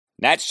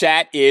Nats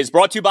Chat is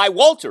brought to you by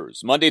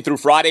Walters. Monday through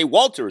Friday,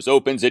 Walters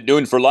opens at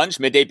noon for lunch,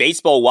 midday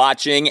baseball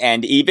watching,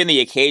 and even the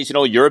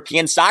occasional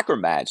European soccer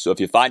match. So if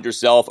you find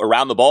yourself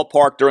around the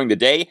ballpark during the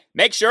day,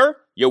 make sure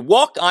you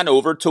walk on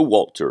over to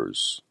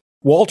Walters.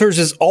 Walters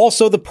is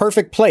also the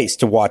perfect place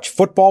to watch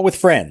football with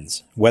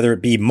friends, whether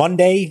it be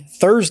Monday,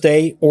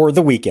 Thursday, or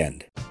the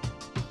weekend.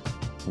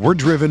 We're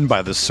driven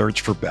by the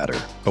search for better.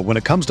 But when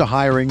it comes to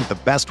hiring, the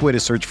best way to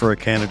search for a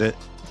candidate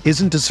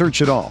isn't to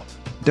search at all.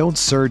 Don't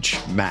search,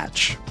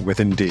 match with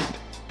Indeed.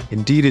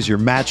 Indeed is your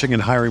matching and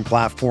hiring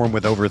platform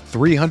with over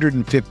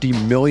 350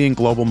 million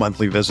global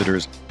monthly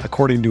visitors,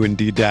 according to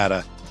Indeed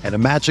data, and a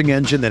matching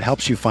engine that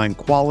helps you find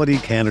quality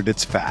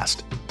candidates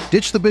fast.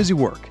 Ditch the busy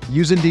work.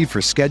 Use Indeed for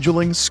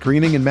scheduling,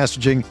 screening, and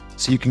messaging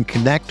so you can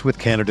connect with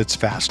candidates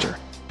faster.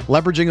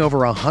 Leveraging over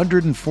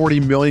 140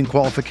 million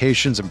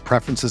qualifications and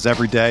preferences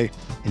every day,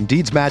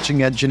 Indeed's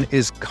matching engine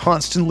is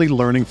constantly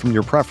learning from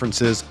your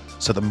preferences,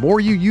 so the more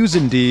you use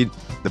Indeed,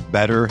 the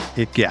better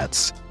it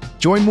gets.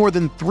 Join more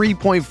than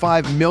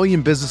 3.5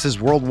 million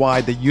businesses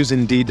worldwide that use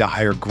Indeed to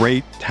hire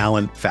great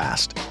talent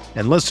fast.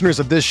 And listeners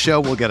of this show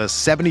will get a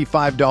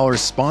 $75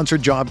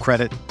 sponsored job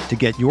credit to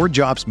get your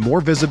jobs more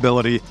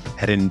visibility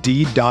at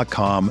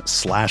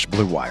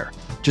Indeed.com/Blue Wire.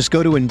 Just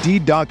go to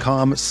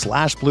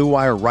Indeed.com/Blue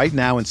Wire right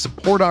now and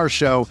support our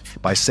show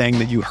by saying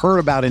that you heard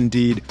about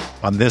Indeed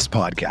on this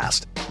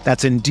podcast.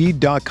 That's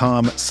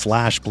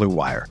Indeed.com/Blue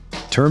Wire.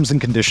 Terms and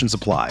conditions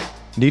apply.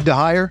 Need to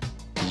hire?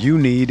 You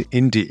need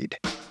Indeed.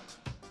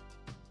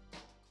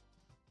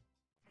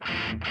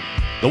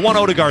 The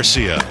 1-0 to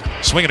Garcia.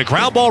 Swinging a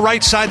ground ball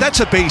right side. That's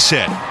a base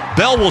hit.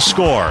 Bell will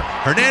score.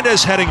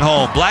 Hernandez heading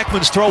home.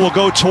 Blackman's throw will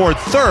go toward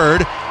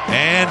third.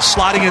 And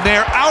sliding in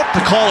there. Out to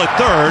call it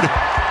third.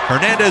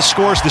 Hernandez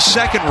scores the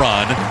second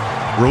run.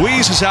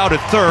 Ruiz is out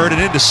at third.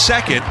 And into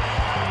second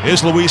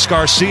is Luis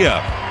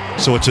Garcia.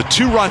 So it's a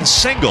two-run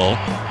single.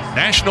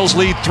 Nationals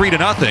lead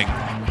 3-0.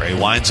 Gray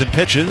winds and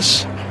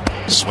pitches.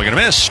 Swing and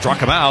a miss. Struck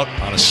him out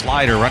on a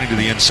slider running to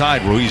the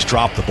inside. Ruiz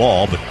dropped the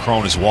ball, but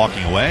Cron is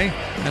walking away.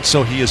 And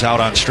so he is out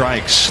on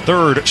strikes.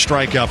 Third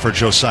strikeout for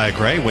Josiah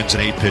Gray. Wins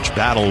an 8-pitch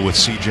battle with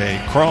C.J.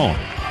 Cron.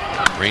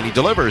 Rainey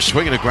delivers,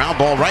 swinging a ground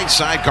ball right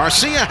side.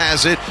 Garcia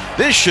has it.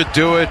 This should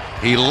do it.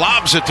 He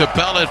lobs it to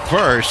Bell at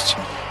first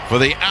for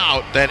the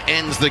out that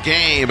ends the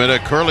game. And a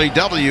Curly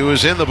W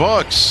is in the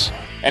books.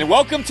 And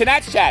welcome to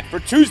Nats Chat for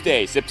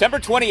Tuesday, September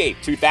 28,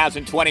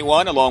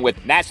 2021, along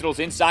with Nationals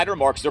insider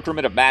Mark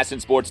Zuckerman of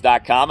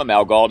MASNsports.com. I'm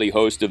Al Galdi,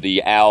 host of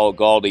the Al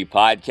Galdi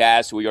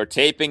podcast. We are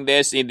taping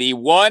this in the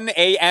 1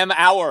 a.m.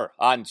 hour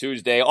on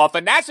Tuesday off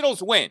a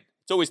Nationals win.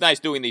 It's always nice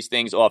doing these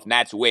things off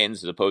Nats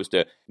wins as opposed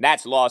to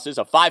Nats losses.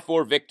 A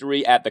 5-4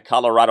 victory at the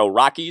Colorado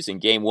Rockies in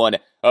Game 1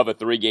 of a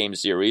 3-game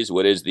series.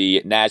 What is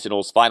the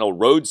Nationals' final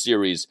road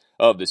series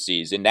of the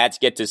season? Nats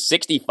get to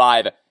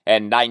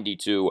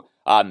 65-92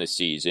 on the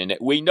season.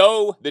 We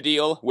know the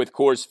deal with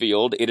Coors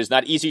Field. It is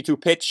not easy to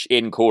pitch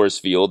in Coors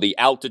Field. The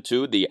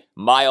altitude, the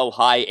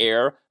mile-high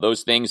air,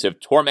 those things have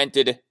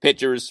tormented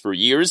pitchers for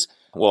years.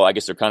 Well, I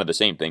guess they're kind of the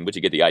same thing, but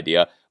you get the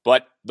idea.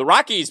 But the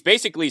Rockies,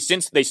 basically,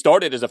 since they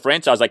started as a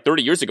franchise like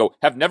 30 years ago,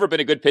 have never been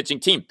a good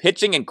pitching team.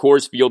 Pitching in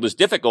Coors Field is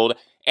difficult.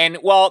 And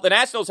while the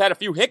Nationals had a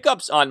few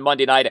hiccups on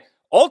Monday night,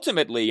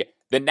 ultimately,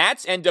 the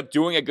Nats end up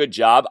doing a good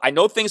job. I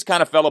know things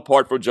kind of fell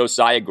apart for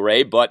Josiah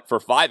Gray, but for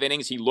 5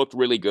 innings, he looked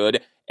really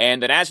good.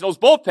 And the Nationals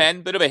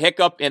bullpen, bit of a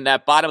hiccup in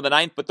that bottom of the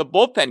ninth, but the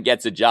bullpen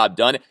gets the job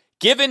done.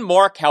 Given,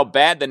 Mark, how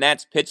bad the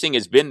Nats pitching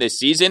has been this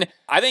season,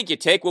 I think you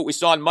take what we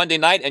saw on Monday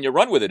night and you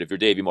run with it if you're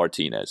Davey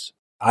Martinez.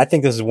 I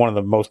think this is one of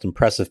the most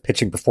impressive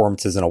pitching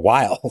performances in a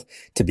while,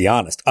 to be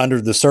honest, under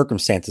the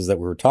circumstances that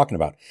we were talking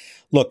about.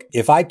 Look,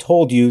 if I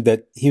told you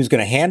that he was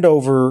going to hand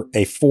over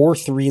a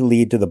 4-3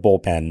 lead to the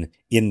bullpen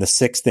in the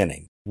 6th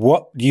inning,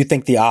 what do you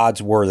think the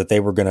odds were that they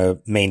were going to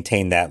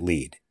maintain that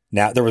lead?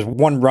 Now, there was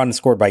 1 run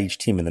scored by each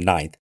team in the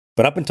 9th,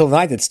 but up until the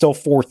 9th, it's still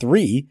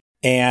 4-3,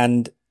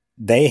 and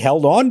they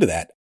held on to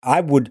that.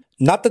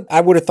 Not that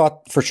I would have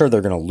thought for sure they're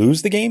going to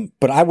lose the game,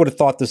 but I would have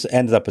thought this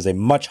ended up as a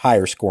much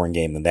higher scoring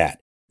game than that.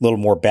 A little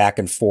more back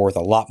and forth,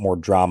 a lot more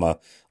drama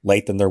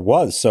late than there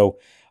was. So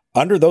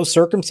under those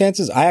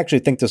circumstances, I actually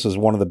think this was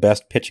one of the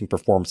best pitching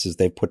performances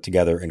they've put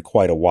together in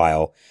quite a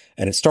while.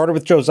 And it started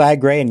with Josiah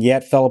Gray, and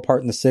yet fell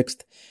apart in the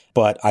 6th.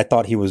 But I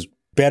thought he was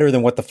better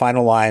than what the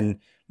final line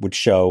would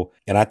show.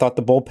 And I thought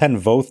the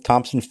bullpen, Voth,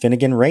 Thompson,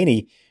 Finnegan,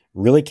 Rainey,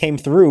 really came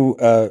through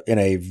in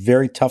a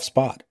very tough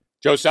spot.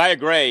 Josiah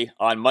Gray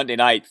on Monday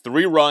night,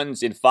 3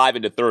 runs in 5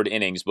 into 3rd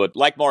innings. But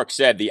like Mark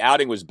said, the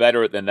outing was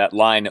better than that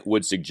line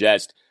would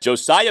suggest.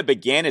 Josiah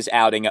began his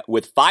outing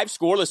with 5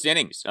 scoreless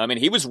innings. I mean,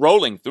 he was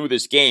rolling through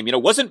this game.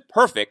 Wasn't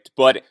perfect,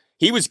 but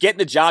he was getting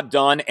the job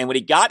done. And when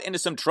he got into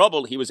some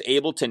trouble, he was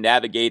able to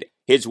navigate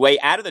his way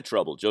out of the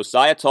trouble.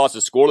 Josiah tossed a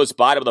scoreless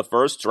bottom of the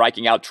 1st,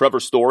 striking out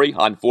Trevor Story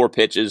on 4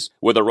 pitches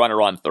with a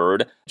runner on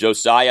 3rd.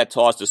 Josiah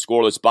tossed a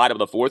scoreless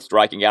bottom of the 4th,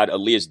 striking out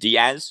Elias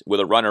Diaz with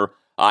a runner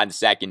on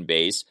second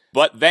base.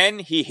 But then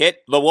he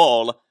hit the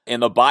wall in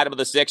the bottom of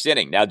the sixth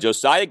inning. Now,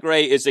 Josiah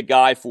Gray is a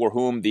guy for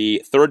whom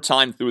the third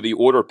time through the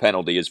order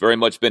penalty has very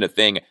much been a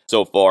thing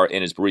so far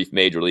in his brief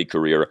major league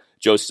career.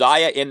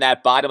 Josiah in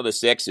that bottom of the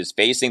sixth is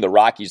facing the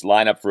Rockies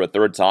lineup for a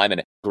third time,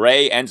 and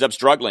Gray ends up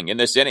struggling in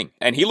this inning.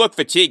 And he looked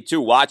fatigued,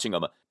 too, watching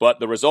him, but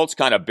the results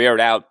kind of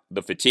bared out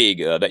the fatigue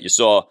that you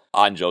saw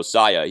on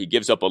Josiah. He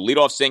gives up a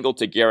leadoff single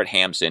to Garrett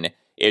Hampson,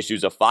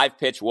 issues a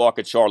 5-pitch walk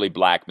at Charlie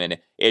Blackmon,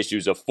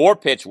 issues a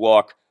 4-pitch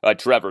walk at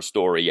Trevor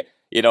Story.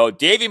 You know,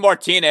 Davey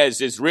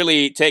Martinez is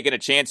really taking a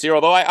chance here,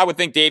 although I would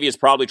think Davey is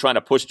probably trying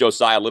to push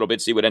Josiah a little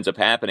bit, see what ends up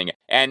happening.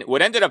 And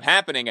what ended up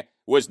happening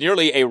was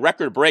nearly a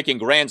record-breaking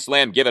grand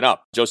slam given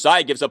up.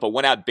 Josiah gives up a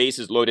one-out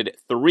bases-loaded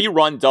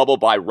 3-run double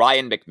by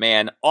Ryan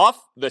McMahon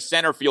off the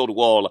center field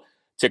wall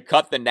to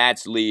cut the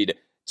Nats lead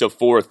to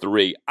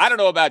 4-3. I don't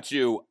know about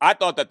you. I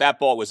thought that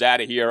ball was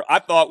out of here. I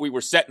thought we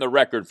were setting the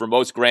record for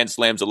most grand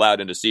slams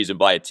allowed in a season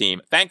by a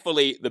team.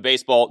 Thankfully, the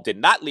baseball did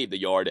not leave the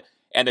yard,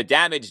 and the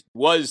damage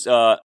was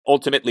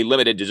ultimately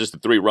limited to just the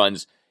 3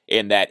 runs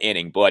in that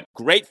inning. But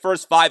great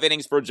first 5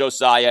 innings for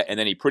Josiah, and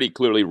then he pretty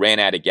clearly ran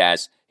out of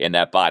gas in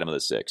that bottom of the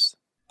 6th.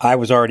 I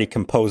was already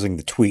composing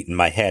the tweet in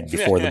my head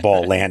before the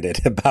ball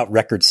landed about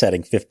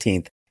record-setting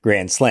 15th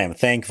grand slam.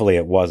 Thankfully,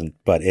 it wasn't,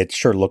 but it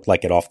sure looked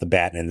like it off the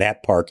bat. And in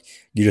that park,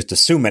 you just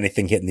assume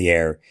anything hitting the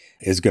air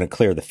is going to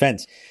clear the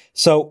fence.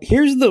 So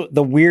here's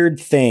the weird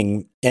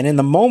thing. And in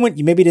the moment,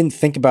 you maybe didn't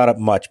think about it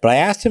much, but I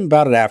asked him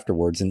about it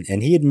afterwards,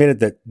 and he admitted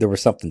that there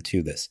was something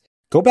to this.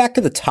 Go back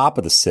to the top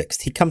of the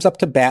 6th. He comes up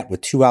to bat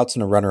with 2 outs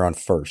and a runner on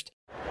first.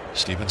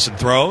 Stevenson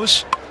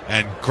throws,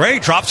 and Gray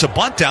drops a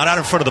bunt down out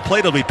in front of the plate.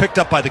 It'll be picked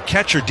up by the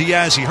catcher,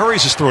 Diaz. He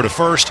hurries his throw to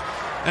first,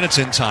 and it's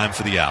in time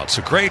for the out.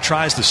 So Gray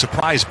tries the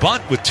surprise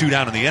bunt with 2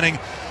 down in the inning,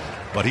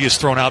 but he is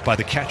thrown out by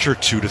the catcher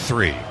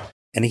 2-3.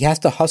 And he has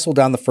to hustle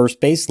down the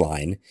first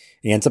baseline, and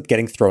he ends up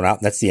getting thrown out,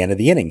 and that's the end of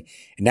the inning.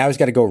 And now he's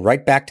got to go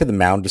right back to the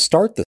mound to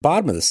start the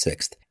bottom of the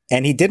 6th.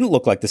 And he didn't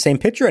look like the same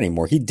pitcher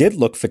anymore. He did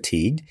look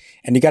fatigued.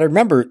 And you got to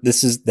remember,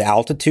 this is the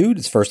altitude.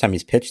 It's the first time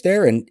he's pitched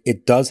there, and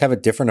it does have a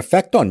different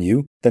effect on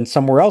you than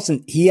somewhere else.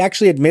 And he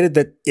actually admitted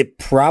that it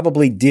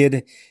probably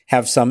did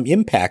have some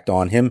impact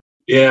on him.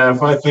 Yeah,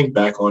 if I think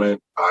back on it,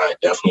 I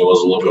definitely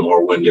was a little bit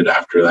more winded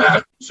after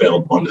that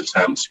failed bunt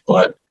attempt.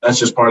 But that's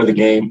just part of the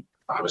game.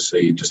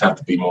 Obviously, you just have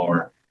to be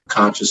more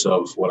conscious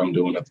of what I'm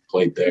doing at the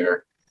plate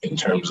there in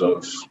terms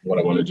of what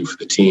I want to do for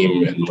the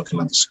team and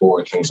looking at the score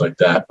and things like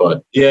that.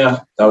 But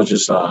yeah, that was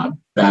just a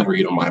bad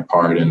read on my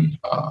part. And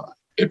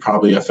it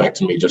probably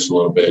affected me just a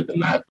little bit in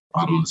that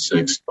bottom of the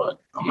 6th, but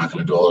I'm not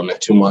going to dwell on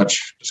it too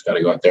much. Just got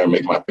to go out there and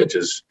make my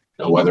pitches.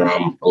 You know, whether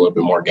I'm a little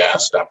bit more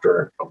gassed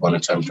after a bunt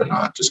attempt or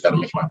not, just got to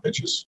make my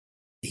pitches.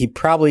 He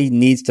probably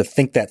needs to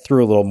think that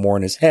through a little more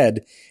in his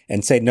head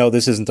and say, no,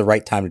 this isn't the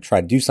right time to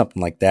try to do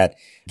something like that,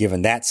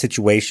 given that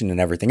situation and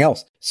everything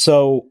else.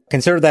 So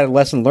consider that a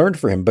lesson learned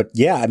for him. But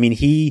yeah, I mean,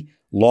 he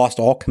lost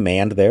all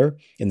command there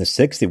in the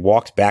 6th. He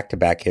walks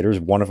back-to-back hitters,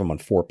 one of them on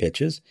 4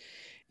 pitches.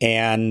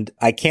 And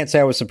I can't say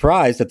I was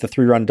surprised at the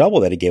 3-run double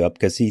that he gave up,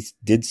 because he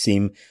did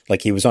seem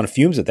like he was on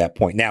fumes at that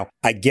point. Now,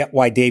 I get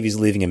why Davey's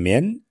leaving him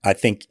in. I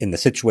think in the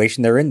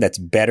situation they're in, that's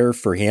better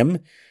for him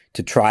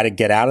to try to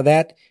get out of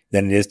that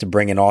than it is to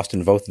bring in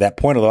Austin Voth at that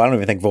point, although I don't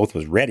even think Voth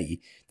was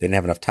ready. They didn't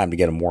have enough time to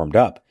get him warmed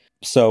up.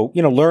 So,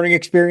 learning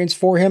experience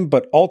for him,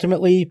 but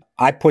ultimately,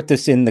 I put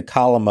this in the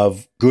column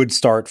of good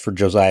start for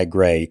Josiah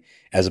Gray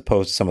as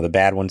opposed to some of the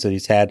bad ones that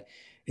he's had.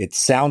 It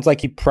sounds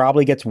like he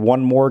probably gets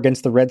one more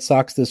against the Red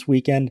Sox this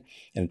weekend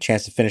and a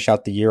chance to finish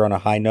out the year on a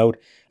high note.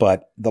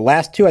 But the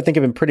last 2, I think,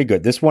 have been pretty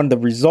good. This one, the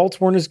results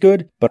weren't as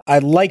good, but I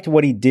liked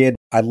what he did.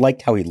 I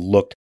liked how he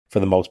looked for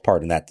the most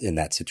part in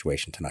that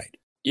situation tonight.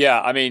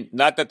 Yeah, I mean,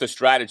 not that the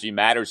strategy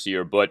matters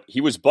here, but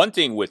he was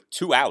bunting with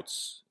 2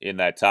 outs in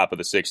that top of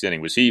the 6th inning.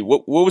 Was he?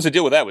 What was the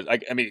deal with that?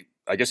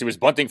 I guess he was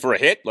bunting for a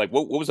hit. Like,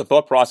 what was the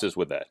thought process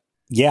with that?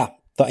 Yeah,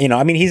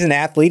 he's an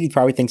athlete. He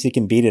probably thinks he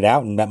can beat it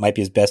out, and that might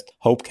be his best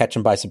hope, catch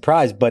him by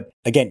surprise. But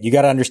again, you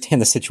got to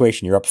understand the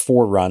situation. You're up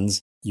 4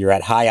 runs. You're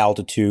at high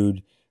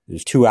altitude.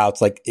 There's 2 outs.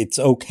 Like, it's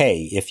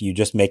okay if you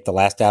just make the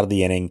last out of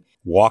the inning,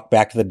 walk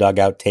back to the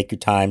dugout, take your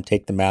time,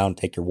 take the mound,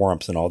 take your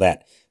warm-ups and all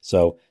that.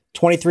 So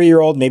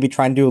 23-year-old, maybe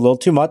trying to do a little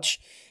too much,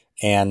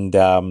 and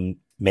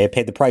may have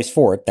paid the price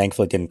for it.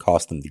 Thankfully, it didn't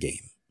cost them the game.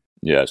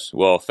 Yes.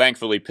 Well,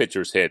 thankfully,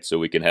 pitchers hit, so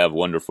we can have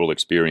wonderful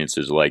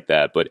experiences like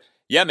that. But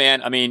yeah,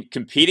 man, I mean,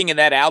 competing in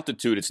that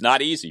altitude, it's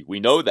not easy. We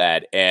know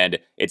that. And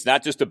it's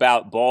not just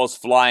about balls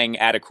flying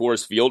at a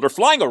Coors Field or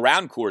flying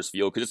around Coors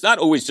Field, because it's not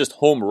always just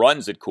home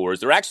runs at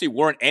Coors. There actually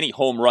weren't any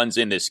home runs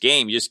in this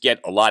game. You just get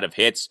a lot of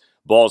hits,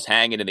 balls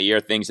hanging in the air,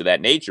 things of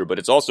that nature. But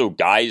it's also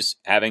guys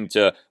having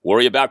to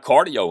worry about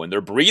cardio and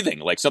their breathing,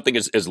 like something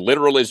as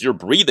literal as your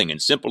breathing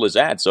and simple as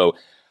that. So,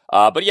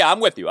 but yeah, I'm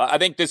with you. I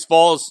think this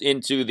falls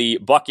into the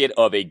bucket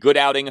of a good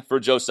outing for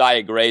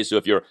Josiah Gray. So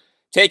if you're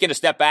taking a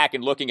step back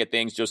and looking at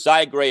things,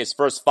 Josiah Gray, his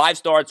first 5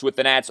 starts with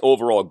the Nats,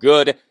 overall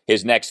good.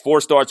 His next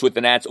 4 starts with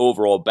the Nats,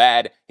 overall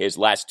bad. His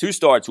last 2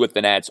 starts with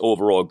the Nats,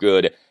 overall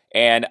good.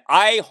 And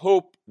I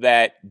hope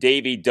that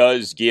Davey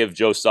does give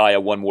Josiah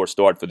one more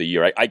start for the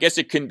year? I guess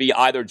it can be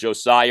either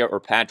Josiah or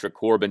Patrick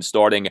Corbin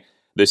starting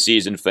the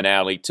season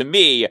finale. To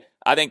me,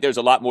 I think there's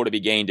a lot more to be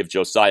gained if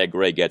Josiah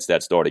Gray gets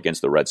that start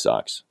against the Red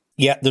Sox.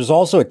 Yeah, there's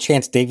also a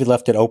chance Davey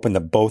left it open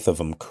that both of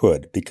them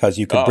could, because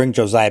you could bring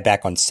Josiah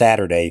back on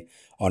Saturday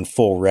on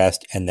full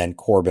rest and then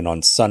Corbin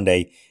on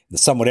Sunday.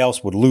 Someone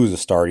else would lose a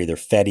start, either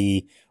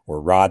Fedde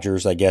or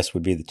Rogers, I guess,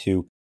 would be the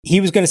two. He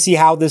was going to see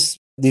how these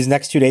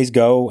next 2 days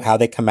go, how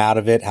they come out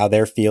of it, how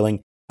they're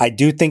feeling. I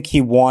do think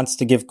he wants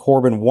to give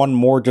Corbin one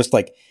more, just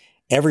like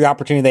every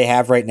opportunity they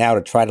have right now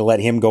to try to let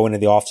him go into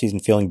the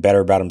offseason feeling better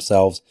about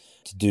themselves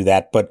to do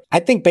that. But I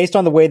think based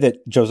on the way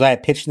that Josiah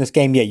pitched in this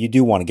game, yeah, you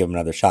do want to give him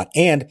another shot.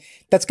 And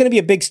that's going to be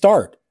a big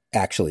start,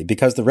 actually,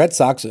 because the Red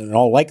Sox, in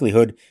all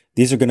likelihood,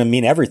 these are going to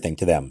mean everything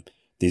to them,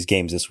 these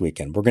games this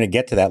weekend. We're going to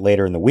get to that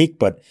later in the week,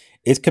 but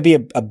it could be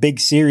a big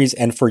series.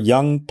 And for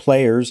young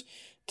players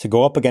to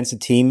go up against a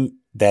team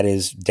that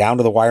is down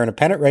to the wire in a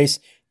pennant race,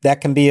 that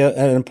can be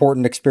an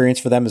important experience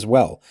for them as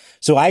well.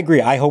 So I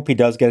agree. I hope he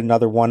does get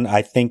another one.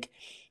 I think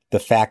the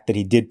fact that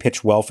he did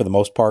pitch well for the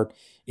most part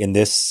in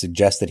this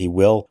suggests that he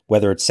will.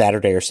 Whether it's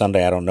Saturday or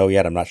Sunday, I don't know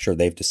yet. I'm not sure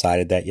they've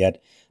decided that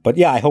yet. But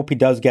yeah, I hope he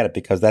does get it,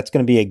 because that's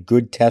going to be a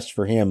good test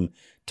for him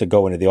to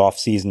go into the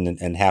offseason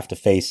and have to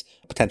face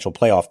a potential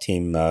playoff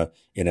team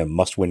in a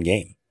must-win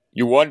game.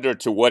 You wonder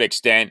to what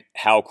extent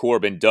how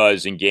Corbin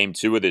does in Game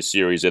 2 of this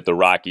series at the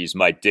Rockies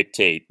might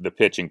dictate the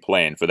pitching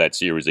plan for that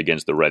series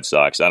against the Red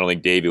Sox. I don't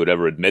think Davey would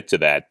ever admit to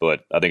that,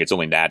 but I think it's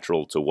only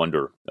natural to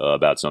wonder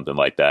about something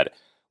like that.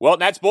 Well,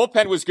 Nats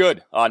bullpen was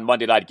good on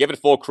Monday night. Give it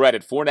full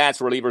credit. 4 Nats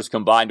relievers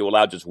combined to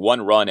allow just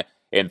 1 run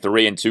in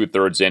 3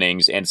 2/3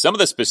 innings. And some of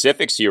the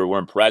specifics here were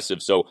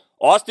impressive. So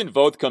Austin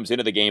Voth comes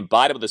into the game,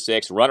 bottom of the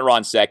 6th, runner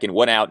on second,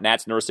 1 out,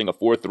 Nats nursing a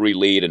 4-3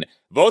 lead. And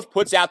Voth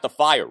puts out the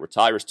fire,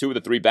 retires 2 of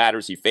the 3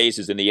 batters he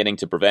faces in the inning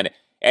to prevent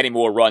any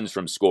more runs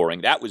from scoring.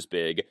 That was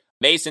big.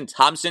 Mason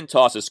Thompson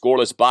tosses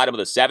scoreless bottom of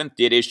the 7th,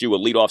 did issue a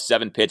leadoff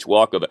 7-pitch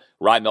walk of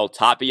Raimel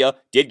Tapia,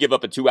 did give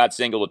up a 2-out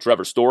single to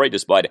Trevor Story,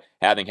 despite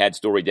having had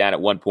Story down at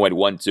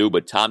 1.12,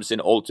 but Thompson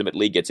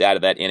ultimately gets out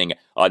of that inning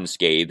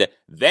unscathed.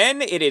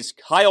 Then it is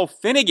Kyle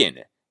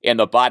Finnegan in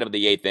the bottom of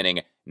the 8th inning,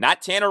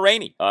 not Tanner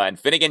Rainey. And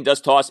Finnegan does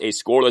toss a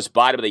scoreless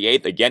bottom of the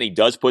 8th. Again, he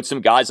does put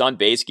some guys on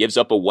base, gives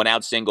up a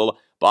 1-out single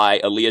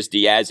by Elias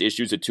Diaz,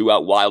 issues a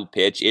 2-out wild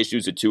pitch,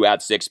 issues a 2-out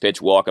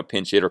 6-pitch walk of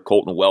pinch hitter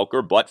Colton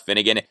Welker, but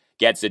Finnegan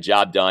gets the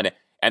job done.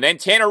 And then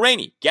Tanner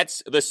Rainey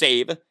gets the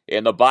save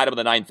in the bottom of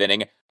the 9th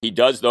inning. He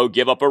does, though,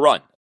 give up a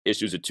run.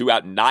 Issues a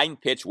 2-out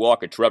 9-pitch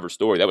walk of Trevor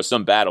Story. That was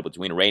some battle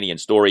between Rainey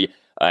and Story.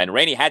 And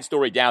Rainey had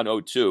Story down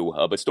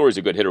 0-2, but Story's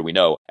a good hitter, we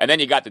know. And then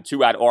you got the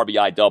 2-out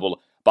RBI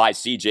double by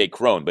C.J.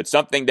 Cron. But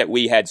something that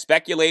we had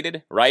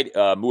speculated, right,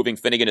 moving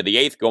Finnegan to the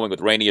 8th, going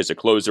with Rainey as a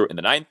closer in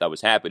the 9th. I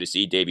was happy to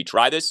see Davey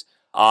try this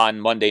on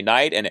Monday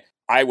night, and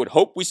I would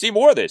hope we see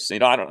more of this. I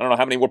don't know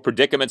how many more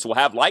predicaments we'll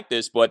have like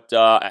this, but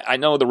I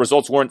know the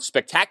results weren't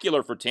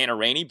spectacular for Tanner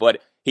Rainey,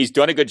 but he's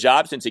done a good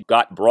job since he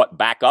got brought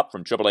back up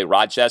from AAA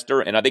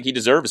Rochester, and I think he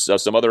deserves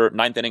some other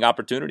 9th inning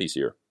opportunities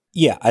here.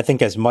 Yeah, I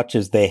think as much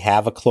as they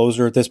have a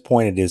closer at this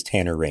point, it is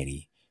Tanner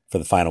Rainey for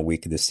the final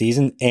week of the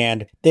season,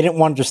 and they didn't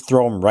want to just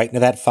throw him right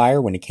into that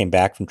fire when he came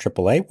back from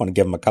AAA. Want to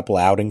give him a couple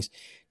outings,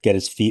 get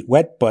his feet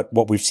wet, but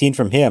what we've seen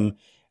from him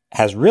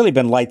has really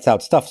been lights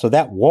out stuff. So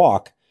that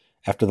walk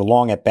after the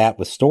long at bat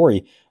with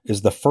Story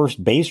is the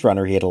first base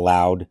runner he had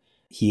allowed.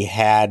 He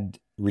had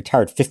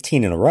retired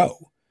 15 in a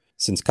row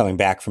since coming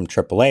back from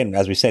AAA. And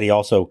as we said, he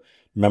also,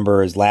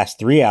 remember his last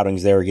 3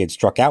 outings there, he had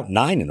struck out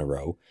 9 in a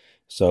row.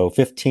 So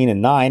 15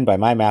 and 9 by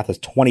my math is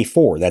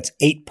 24. That's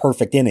 8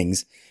 perfect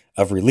innings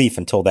of relief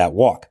until that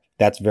walk.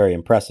 That's very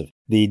impressive.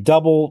 The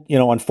double,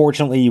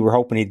 unfortunately, you were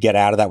hoping he'd get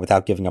out of that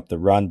without giving up the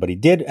run, but he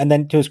did. And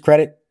then to his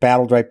credit,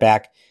 battled right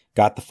back,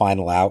 got the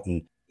final out,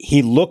 and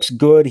he looks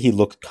good. He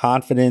looks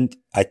confident.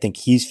 I think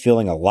he's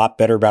feeling a lot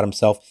better about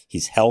himself.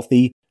 He's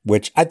healthy,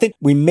 which I think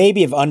we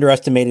maybe have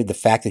underestimated the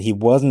fact that he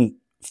wasn't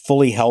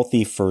fully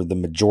healthy for the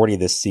majority of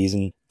this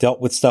season.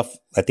 Dealt with stuff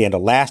at the end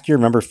of last year.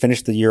 Remember,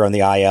 finished the year on the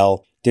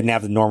IL. Didn't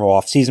have the normal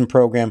off-season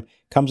program.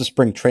 Comes to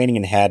spring training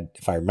and had,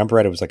 if I remember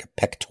right, it was like a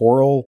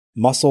pectoral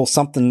muscle,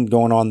 something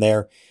going on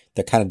there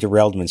that kind of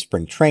derailed him in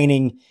spring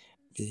training.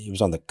 He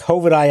was on the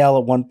COVID IL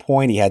at one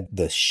point. He had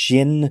the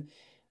shin,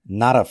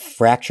 not a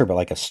fracture, but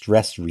like a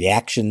stress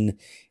reaction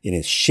in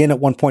his shin at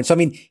one point. So, I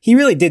mean, he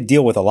really did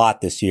deal with a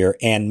lot this year.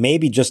 And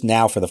maybe just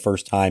now for the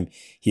first time,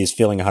 he is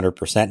feeling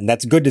 100%. And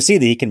that's good to see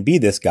that he can be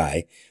this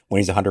guy when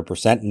he's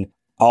 100%. And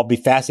I'll be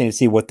fascinated to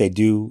see what they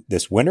do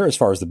this winter as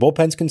far as the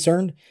bullpen's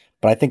concerned.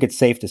 But I think it's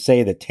safe to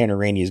say that Tanner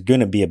Rainey is going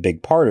to be a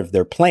big part of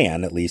their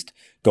plan, at least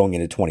going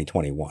into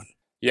 2021.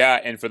 Yeah,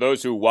 and for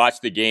those who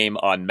watched the game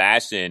on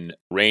MASN,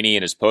 Rainey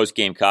in his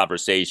post-game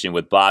conversation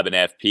with Bob and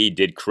FP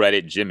did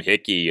credit Jim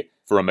Hickey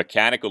for a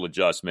mechanical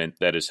adjustment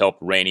that has helped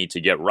Rainey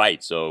to get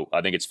right. So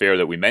I think it's fair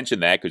that we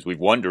mention that because we've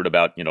wondered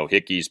about,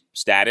 Hickey's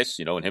status,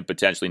 and him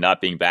potentially not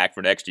being back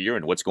for next year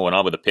and what's going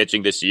on with the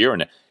pitching this year.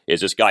 And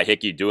is this guy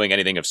Hickey doing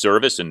anything of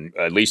service? And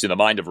at least in the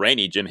mind of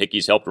Rainey, Jim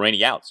Hickey's helped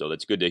Rainey out. So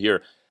that's good to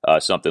hear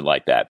something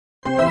like that.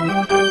 Hey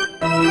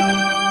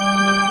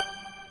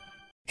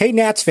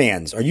Nats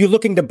fans, are you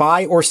looking to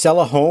buy or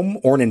sell a home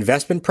or an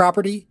investment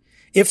property?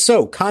 If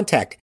so,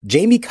 contact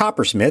Jamie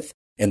Coppersmith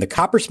and the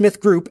Coppersmith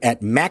Group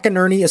at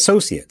McInerney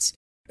Associates.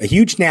 A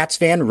huge Nats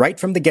fan right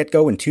from the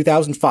get-go in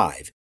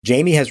 2005,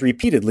 Jamie has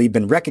repeatedly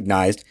been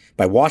recognized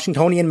by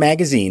Washingtonian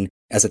Magazine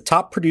as a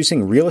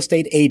top-producing real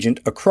estate agent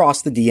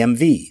across the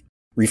DMV.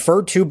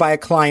 Referred to by a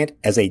client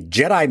as a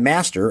Jedi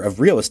Master of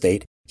real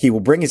estate, he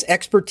will bring his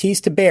expertise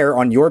to bear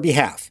on your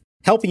behalf,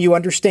 helping you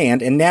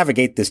understand and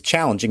navigate this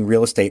challenging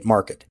real estate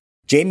market.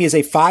 Jamie is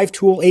a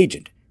 5-tool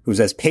agent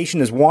who's as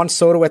patient as Juan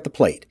Soto at the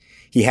plate.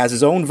 He has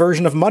his own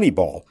version of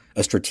Moneyball,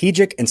 a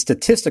strategic and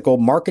statistical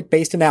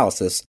market-based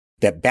analysis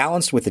that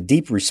balanced with a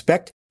deep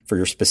respect for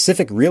your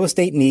specific real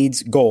estate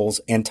needs, goals,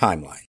 and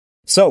timeline.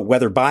 So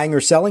whether buying or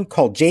selling,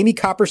 call Jamie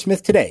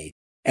Coppersmith today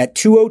at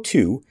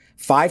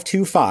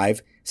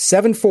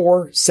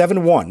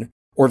 202-525-7471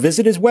 or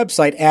visit his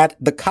website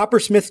at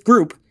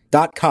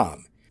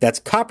thecoppersmithgroup.com. That's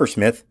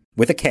Coppersmith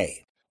with a K.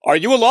 Are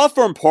you a law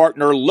firm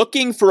partner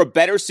looking for a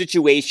better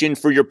situation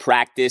for your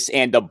practice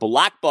and a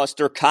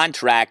blockbuster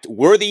contract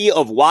worthy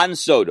of Juan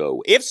Soto?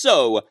 If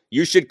so,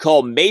 you should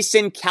call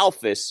Mason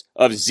Kalfas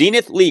of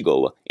Zenith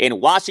Legal in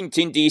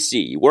Washington,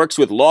 D.C. He works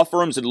with law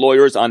firms and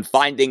lawyers on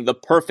finding the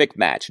perfect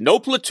match. No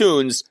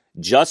platoons,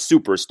 just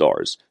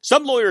superstars.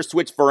 Some lawyers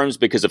switch firms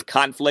because of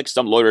conflict.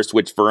 Some lawyers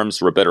switch firms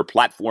for a better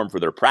platform for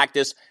their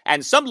practice.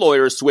 And some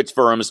lawyers switch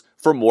firms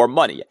for more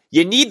money.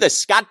 You need the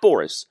Scott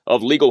Boras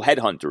of legal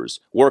headhunters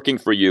working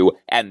for you,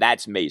 and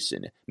that's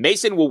Mason.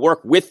 Mason will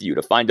work with you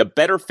to find a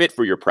better fit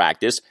for your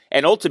practice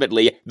and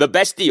ultimately the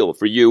best deal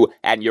for you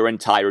and your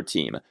entire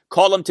team.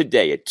 Call him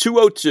today at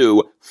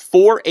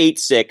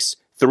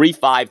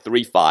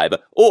 202-486-3535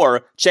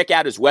 or check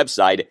out his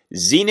website,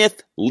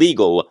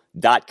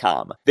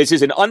 zenithlegal.com. This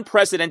is an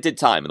unprecedented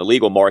time in the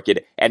legal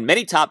market, and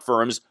many top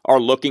firms are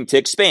looking to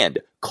expand.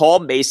 Call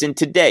Mason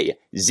today.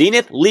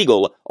 Zenith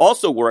Legal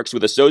also works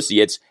with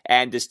associates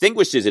and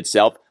distinguishes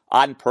itself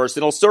on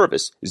personal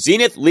service.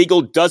 Zenith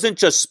Legal doesn't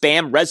just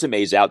spam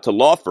resumes out to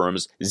law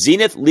firms.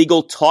 Zenith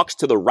Legal talks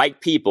to the right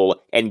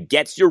people and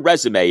gets your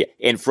resume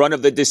in front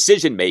of the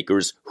decision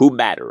makers who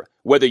matter.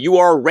 Whether you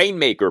are a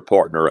Rainmaker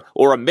partner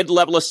or a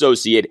mid-level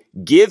associate,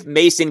 give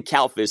Mason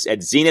Kalfas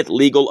at Zenith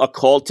Legal a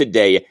call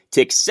today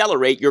to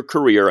accelerate your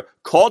career.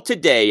 Call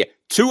today,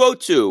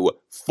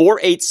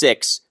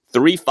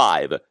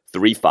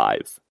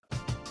 202-486-3535.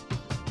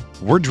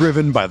 We're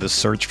driven by the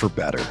search for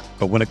better.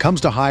 But when it comes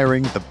to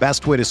hiring, the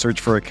best way to search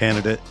for a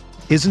candidate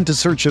isn't to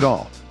search at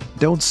all.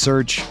 Don't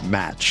search,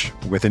 match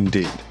with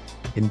Indeed.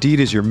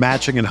 Indeed is your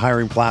matching and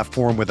hiring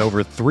platform with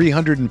over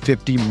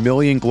 350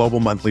 million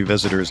global monthly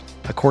visitors,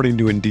 according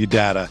to Indeed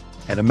data,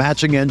 and a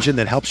matching engine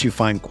that helps you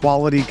find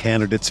quality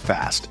candidates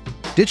fast.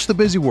 Ditch the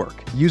busy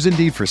work. Use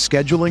Indeed for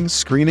scheduling,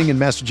 screening, and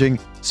messaging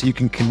so you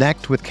can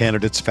connect with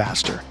candidates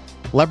faster.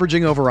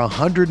 Leveraging over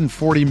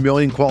 140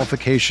 million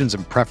qualifications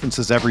and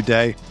preferences every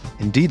day,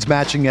 Indeed's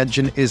matching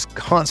engine is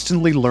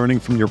constantly learning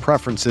from your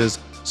preferences,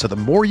 so the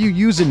more you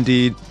use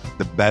Indeed,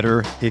 the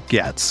better it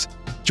gets.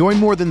 Join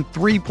more than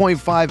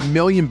 3.5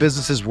 million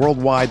businesses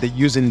worldwide that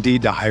use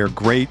Indeed to hire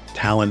great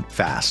talent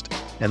fast.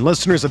 And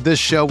listeners of this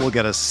show will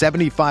get a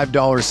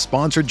 $75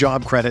 sponsored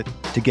job credit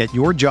to get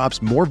your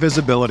jobs more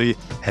visibility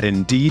at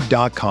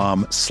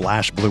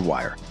Indeed.com/Blue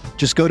Wire.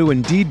 Just go to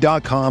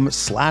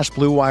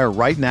Indeed.com/Blue Wire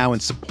right now and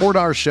support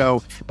our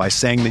show by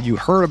saying that you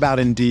heard about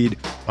Indeed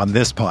on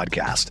this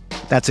podcast.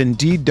 That's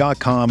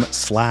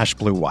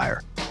Indeed.com/Blue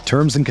Wire.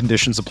 Terms and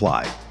conditions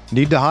apply.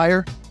 Need to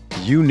hire?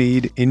 You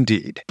need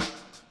Indeed.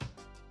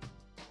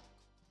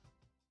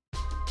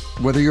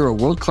 Whether you're a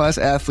world-class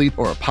athlete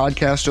or a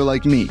podcaster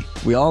like me,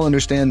 we all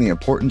understand the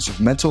importance of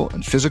mental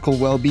and physical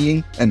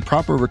well-being and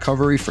proper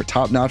recovery for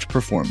top-notch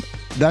performance.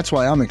 That's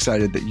why I'm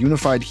excited that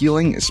Unified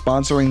Healing is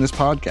sponsoring this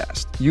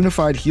podcast.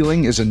 Unified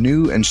Healing is a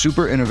new and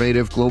super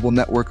innovative global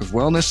network of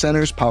wellness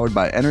centers powered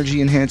by Energy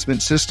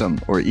Enhancement System,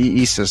 or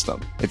EE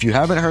System. If you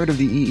haven't heard of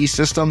the EE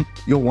System,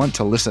 you'll want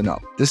to listen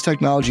up. This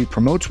technology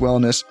promotes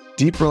wellness,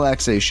 deep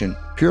relaxation,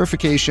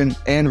 purification,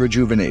 and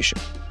rejuvenation.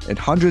 In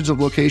hundreds of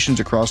locations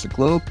across the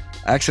globe,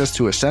 access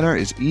to a center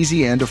is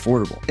easy and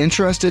affordable.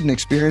 Interested in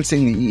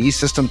experiencing the EE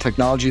System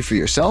technology for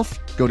yourself?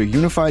 Go to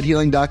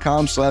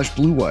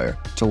unifydhealing.com/Blue Wire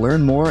to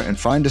learn more and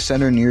find a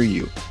center near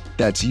you.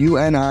 That's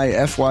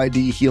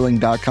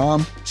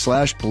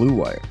unifydhealing.com/Blue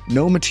Wire.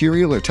 No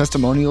material or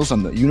testimonials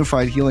on the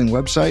Unified Healing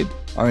website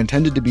are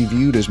intended to be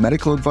viewed as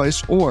medical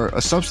advice or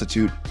a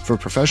substitute for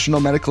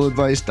professional medical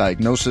advice,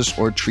 diagnosis,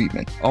 or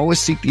treatment. Always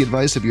seek the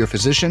advice of your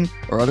physician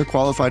or other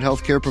qualified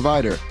healthcare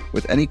provider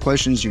with any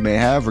questions you may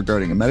have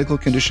regarding a medical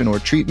condition or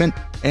treatment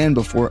and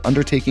before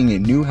undertaking a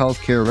new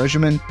healthcare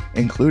regimen,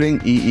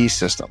 including EE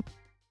System.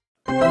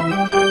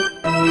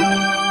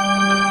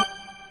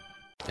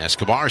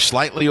 Escobar,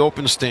 slightly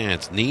open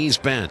stance, knees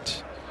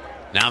bent.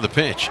 Now the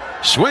pitch.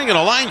 Swing and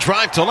a line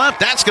drive to left.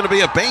 That's going to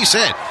be a base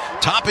hit.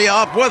 Tapia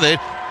up with it.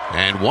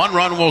 And one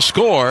run will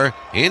score.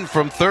 In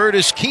from third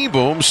is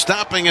Keyboom.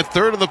 Stopping at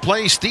third of the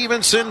play,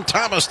 Stevenson.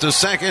 Thomas to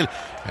second.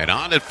 And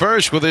on at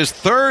first with his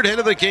third hit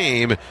of the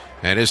game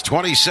and his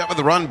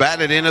 27th run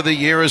batted in of the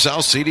year is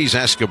Alcides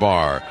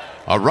Escobar.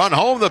 A run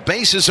home, the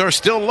bases are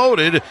still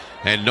loaded,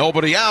 and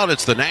nobody out.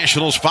 It's the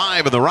Nationals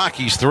 5 and the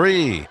Rockies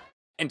 3.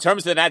 In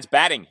terms of the Nats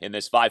batting in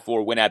this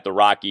 5-4 win at the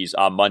Rockies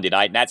on Monday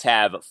night, Nats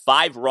have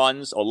 5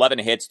 runs, 11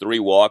 hits, 3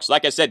 walks.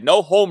 Like I said,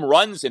 no home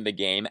runs in the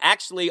game.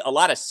 Actually, a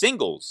lot of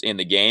singles in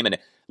the game. And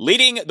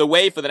leading the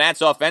way for the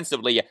Nats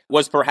offensively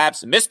was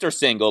perhaps Mr.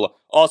 Single,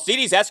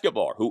 Alcides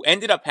Escobar, who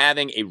ended up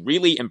having a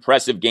really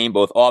impressive game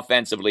both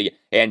offensively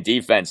and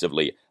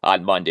defensively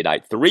on Monday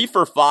night. 3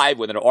 for 5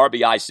 with an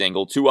RBI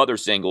single, 2 other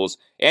singles,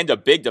 and a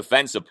big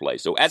defensive play.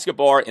 So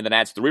Escobar in the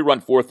Nats'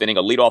 3-run 4th inning,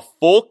 a leadoff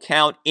full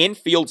count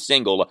infield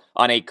single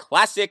on a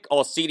classic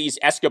Alcides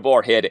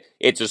Escobar hit.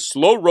 It's a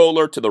slow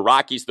roller to the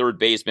Rockies' third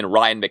baseman,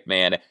 Ryan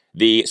McMahon.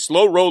 The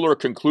slow roller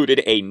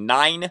concluded a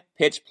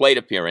 9-pitch plate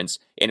appearance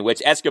in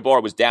which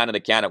Escobar was down in the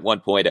count at one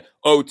point,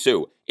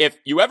 0-2. If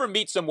you ever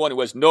meet someone who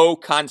has no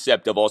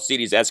concept of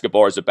Alcides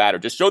Escobar as a batter,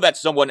 just show that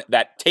someone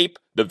that tape,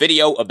 the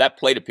video of that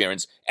plate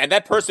appearance, and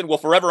that person will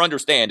forever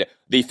understand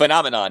the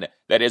phenomenon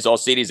that is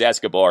Alcides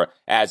Escobar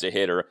as a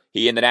hitter.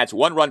 He, in the Nats'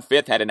 1-run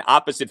 5th, had an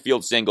opposite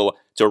field single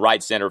to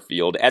right center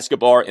field.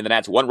 Escobar, in the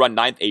Nats' 1-run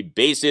 9th, a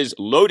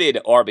bases-loaded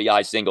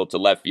RBI single to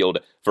left field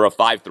for a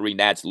 5-3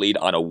 Nats lead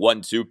on a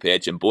 1-2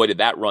 pitch, and boy, did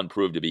that run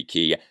prove to be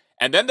key.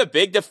 And then the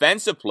big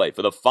defensive play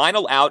for the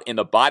final out in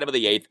the bottom of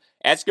the 8th.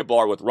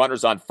 Escobar with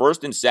runners on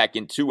first and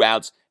second, 2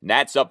 outs,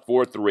 Nats up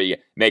 4-3,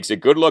 makes a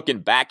good-looking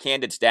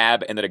backhanded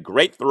stab and then a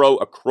great throw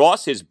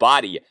across his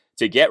body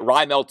to get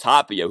Raimel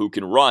Tapia, who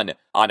can run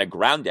on a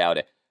ground out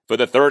for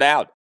the 3rd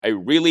out. A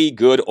really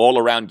good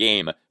all-around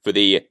game for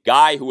the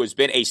guy who has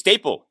been a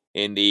staple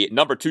in the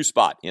number 2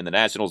 spot in the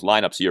Nationals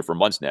lineups here for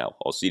months now,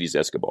 Alcides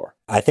Escobar.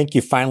 I think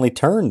you finally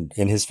turned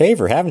in his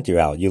favor, haven't you,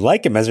 Al? You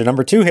like him as your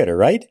number 2 hitter,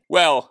 right?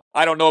 Well,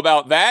 I don't know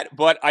about that,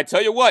 but I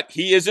tell you what,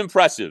 he is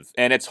impressive,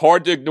 and it's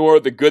hard to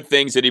ignore the good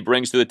things that he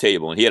brings to the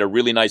table, and he had a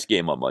really nice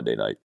game on Monday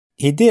night.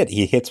 He did.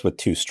 He hits with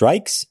 2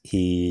 strikes.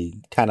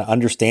 He kind of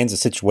understands the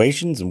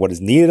situations and what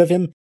is needed of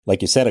him.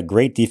 Like you said, a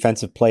great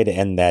defensive play to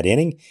end that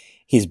inning.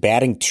 He's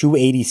batting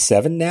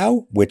 .287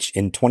 now, which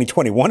in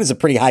 2021 is a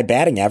pretty high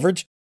batting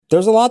average.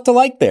 There's a lot to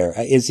like there.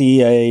 Is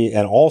he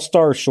an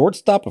all-star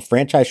shortstop, a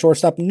franchise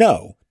shortstop?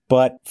 No.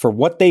 But for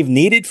what they've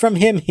needed from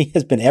him, he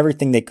has been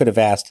everything they could have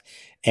asked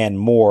and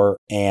more,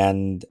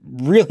 and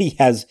really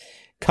has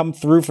come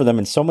through for them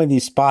in so many of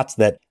these spots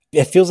that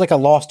it feels like a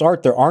lost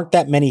art. There aren't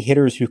that many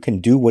hitters who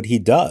can do what he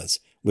does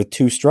with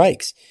 2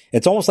 strikes.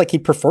 It's almost like he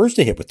prefers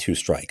to hit with 2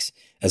 strikes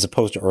as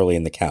opposed to early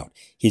in the count.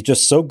 He's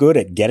just so good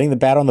at getting the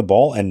bat on the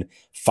ball and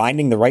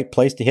finding the right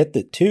place to hit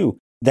it too.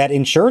 That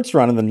insurance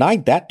run in the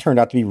 9th, that turned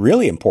out to be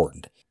really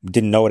important.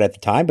 Didn't know it at the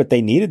time, but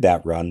they needed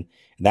that run.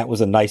 And that was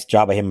a nice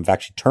job of him of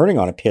actually turning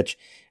on a pitch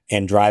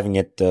and driving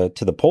it to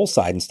the pull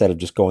side instead of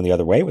just going the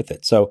other way with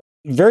it. So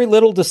very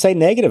little to say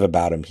negative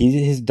about him.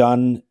 He has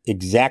done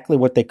exactly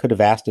what they could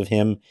have asked of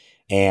him,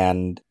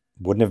 and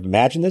wouldn't have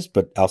imagined this,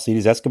 but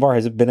Alcides Escobar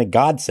has been a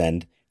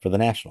godsend for the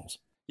Nationals.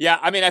 Yeah,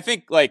 I mean, I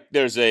think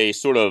there's a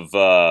sort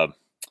of,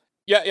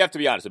 you have to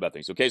be honest about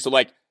things, okay? So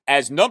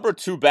as number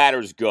 2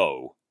 batters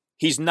go,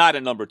 he's not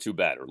a number 2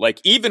 batter.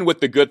 Even with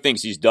the good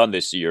things he's done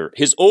this year,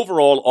 his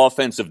overall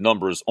offensive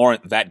numbers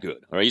aren't that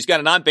good. All right, he's got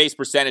an on-base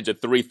percentage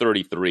of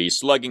 .333,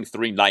 slugging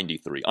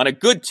 .393. On a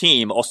good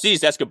team,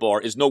 Alcides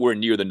Escobar is nowhere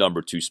near the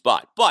number 2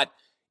 spot, but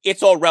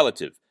it's all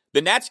relative.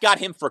 The Nats got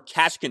him for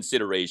cash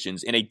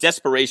considerations in a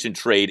desperation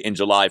trade in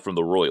July from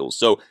the Royals.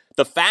 So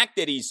the fact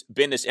that he's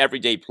been this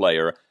everyday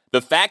player,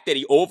 the fact that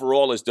he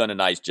overall has done a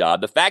nice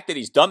job, the fact that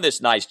he's done this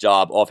nice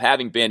job of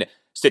having been,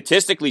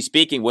 statistically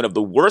speaking, one of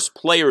the worst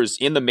players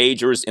in the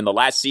majors in the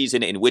last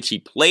season in which he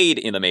played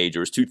in the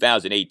majors,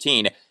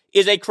 2018,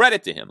 is a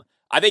credit to him.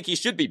 I think he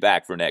should be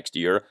back for next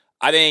year.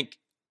 I think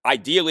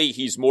ideally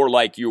he's more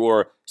like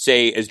your,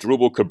 say,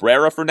 Asdrubal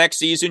Cabrera for next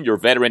season, your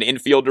veteran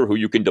infielder who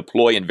you can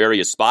deploy in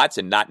various spots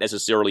and not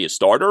necessarily a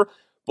starter.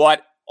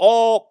 But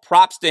all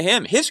props to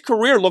him. His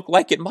career looked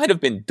like it might have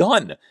been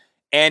done.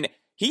 And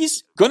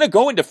he's going to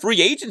go into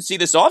free agency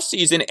this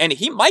offseason, and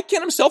he might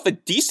get himself a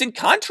decent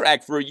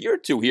contract for a year or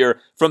 2 here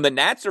from the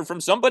Nats or from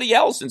somebody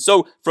else. And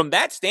so from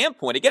that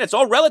standpoint, again, it's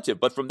all relative,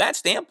 but from that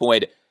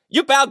standpoint,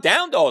 you bow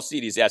down to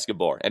Alcides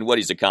Escobar and what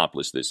he's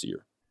accomplished this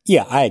year.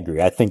 Yeah, I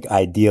agree. I think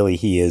ideally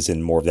he is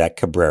in more of that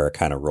Cabrera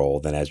kind of role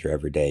than as your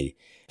everyday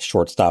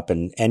shortstop.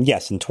 And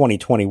yes, in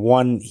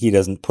 2021, he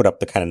doesn't put up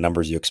the kind of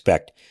numbers you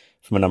expect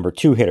from a number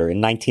 2 hitter.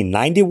 In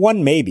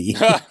 1991, maybe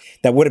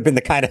that would have been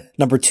the kind of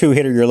number 2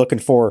 hitter you're looking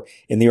for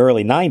in the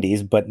early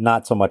 90s, but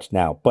not so much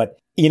now. But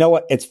you know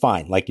what? It's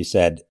fine. Like you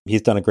said,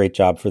 he's done a great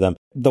job for them.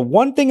 The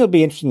one thing it'll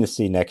be interesting to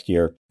see next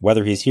year,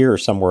 whether he's here or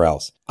somewhere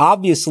else,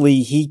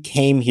 obviously he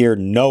came here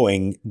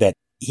knowing that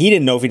he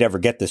didn't know if he'd ever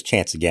get this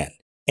chance again.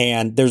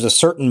 And there's a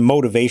certain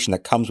motivation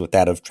that comes with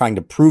that of trying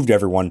to prove to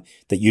everyone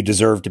that you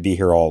deserve to be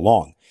here all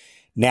along.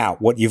 Now,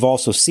 what you've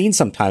also seen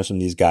sometimes from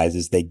these guys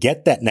is they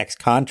get that next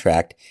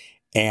contract,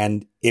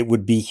 and it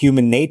would be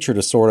human nature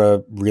to sort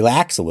of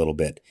relax a little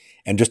bit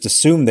and just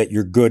assume that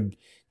you're good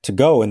to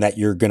go and that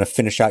you're going to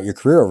finish out your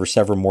career over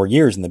several more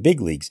years in the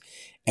big leagues.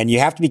 And you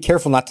have to be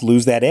careful not to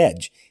lose that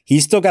edge.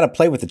 He's still got to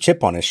play with a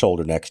chip on his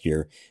shoulder next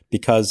year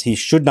because he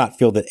should not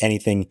feel that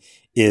anything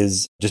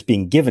is just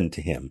being given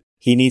to him.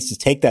 He needs to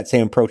take that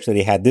same approach that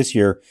he had this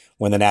year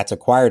when the Nats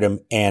acquired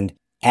him and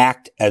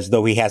act as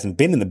though he hasn't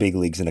been in the big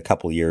leagues in a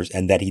couple of years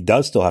and that he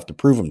does still have to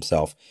prove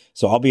himself.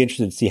 So I'll be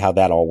interested to see how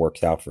that all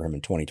works out for him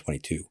in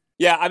 2022.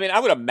 Yeah, I mean, I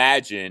would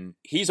imagine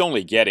he's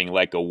only getting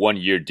like a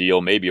 1-year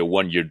deal, maybe a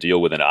 1-year deal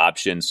with an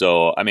option.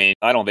 So, I mean,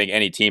 I don't think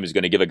any team is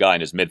going to give a guy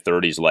in his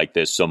mid-30s like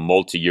this some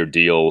multi-year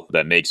deal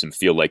that makes him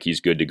feel like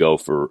he's good to go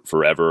for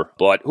forever.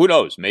 But who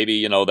knows?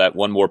 Maybe, that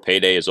one more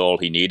payday is all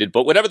he needed.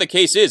 But whatever the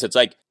case is, it's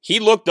like he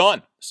looked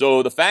done.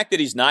 So the fact that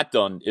he's not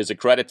done is a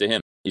credit to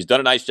him. He's done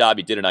a nice job.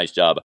 He did a nice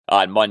job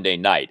on Monday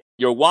night.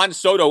 Your Juan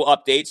Soto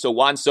update. So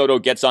Juan Soto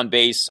gets on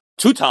base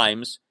 2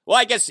 times. Well,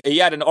 I guess he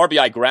had an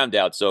RBI ground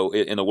out, so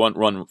in the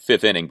 1-run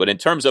 5th inning. But in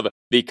terms of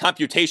the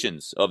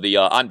computations of the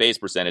on-base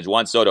percentage,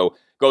 Juan Soto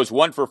goes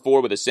 1 for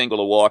 4 with a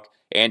single, a walk,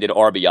 and an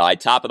RBI.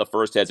 Top of the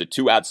first has a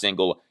 2-out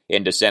single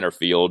into center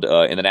field.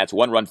 In the Nats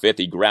 1-run 5th,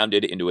 he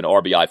grounded into an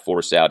RBI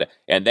force out.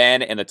 And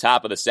then in the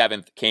top of the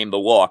 7th came the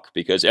walk,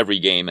 because every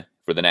game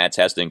for the Nats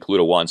has to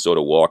include a Juan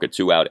Soto walk, a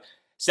 2-out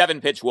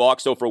 7-pitch walk.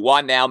 So for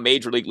Juan now,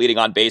 Major League leading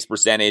on-base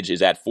percentage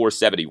is at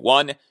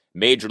 .471.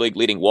 Major League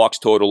leading walks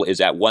total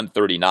is at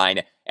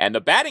 139. And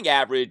the batting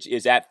average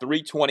is at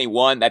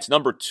 .321. That's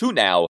number 2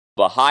 now,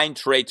 behind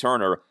Trey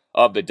Turner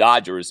of the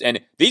Dodgers.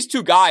 And these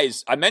two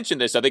guys, I mentioned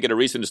this, I think, in a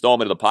recent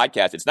installment of the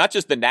podcast. It's not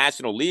just the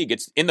National League,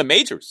 it's in the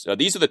majors.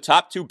 These are the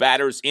top 2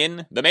 batters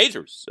in the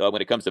majors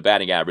when it comes to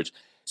batting average.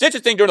 It's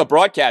interesting, during the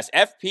broadcast,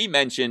 FP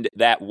mentioned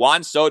that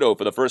Juan Soto,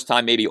 for the first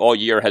time maybe all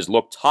year, has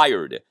looked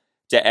tired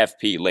to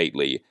FP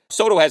lately.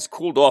 Soto has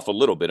cooled off a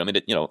little bit. I mean,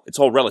 it's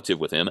all relative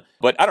with him.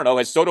 But I don't know,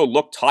 has Soto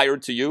looked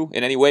tired to you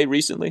in any way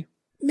recently?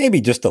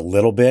 Maybe just a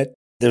little bit.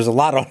 There's a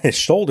lot on his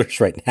shoulders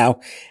right now.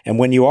 And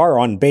when you are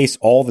on base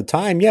all the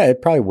time, yeah,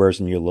 it probably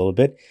wears on you a little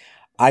bit.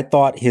 I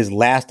thought his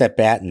last at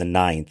bat in the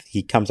 9th,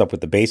 he comes up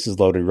with the bases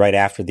loaded right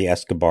after the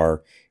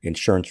Escobar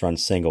insurance run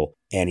single.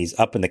 And he's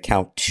up in the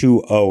count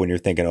 2-0. And you're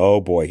thinking,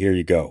 oh boy, here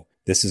you go.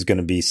 This is going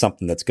to be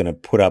something that's going to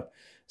put up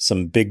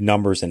some big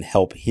numbers and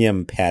help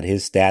him pad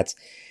his stats.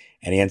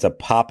 And he ends up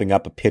popping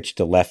up a pitch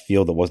to left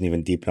field that wasn't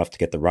even deep enough to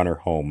get the runner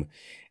home.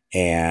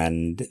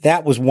 And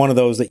that was one of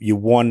those that you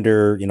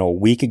wonder, a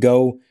week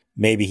ago,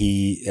 maybe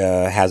he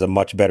has a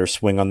much better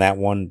swing on that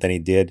one than he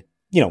did.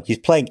 He's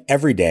playing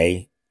every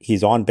day.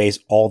 He's on base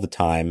all the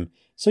time.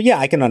 So yeah,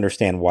 I can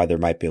understand why there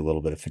might be a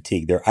little bit of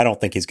fatigue there. I don't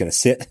think he's going to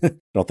sit. I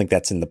don't think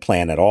that's in the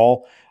plan at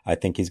all. I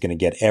think he's going to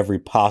get every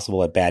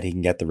possible at bat he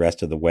can get the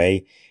rest of the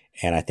way.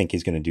 And I think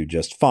he's going to do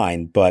just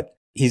fine. But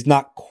he's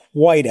not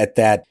quite at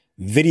that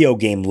video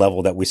game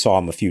level that we saw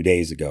him a few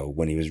days ago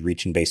when he was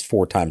reaching base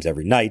 4 times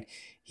every night.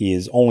 He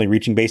is only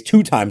reaching base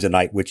 2 times a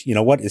night, which,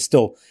 is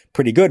still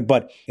pretty good.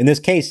 But in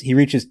this case, he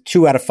reaches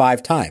 2 out of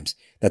 5 times.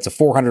 That's a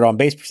 400 on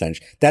base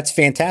percentage. That's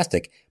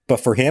fantastic. But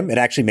for him, it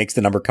actually makes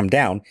the number come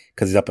down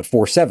because he's up at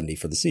 470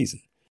 for the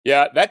season.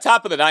 Yeah, that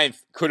top of the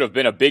 9th could have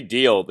been a big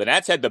deal. The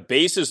Nats had the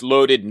bases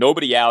loaded,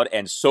 nobody out,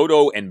 and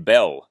Soto and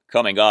Bell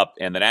coming up,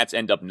 and the Nats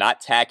end up not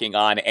tacking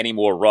on any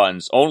more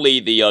runs. Only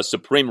the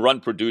supreme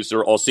run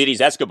producer, Alcides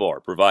Escobar,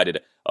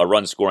 provided a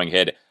run-scoring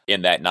hit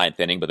in that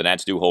 9th inning, but the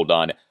Nats do hold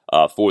on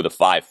for the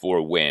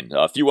 5-4 win.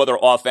 A few other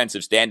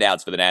offensive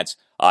standouts for the Nats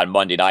on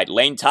Monday night.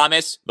 Lane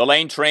Thomas, the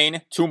Lane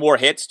train, 2 more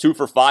hits, 2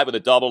 for 5 with a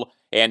double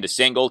and a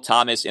single.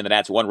 Thomas in the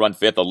Nats 1-run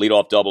 5th, a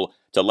leadoff double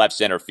to left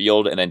center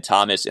field, and then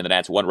Thomas in the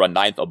Nats 1-run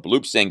 9th, a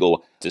bloop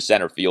single to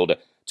center field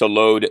to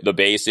load the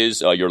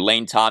bases. Your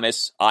Lane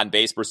Thomas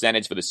on-base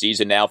percentage for the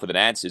season now for the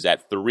Nats is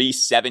at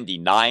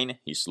 .379.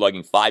 He's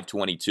slugging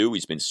 .522.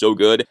 He's been so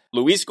good.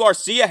 Luis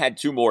Garcia had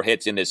 2 more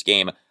hits in this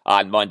game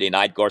on Monday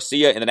night.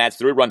 Garcia in the Nats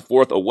 3-run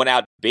 4th, a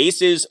 1-out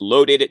bases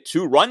loaded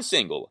 2-run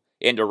single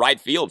into right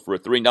field for a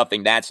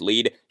 3-0 Nats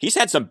lead. He's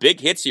had some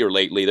big hits here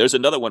lately. There's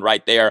another one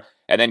right there.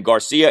 And then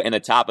Garcia in the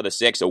top of the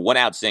 6th, a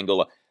 1-out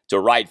single to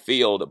right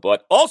field.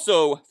 But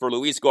also for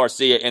Luis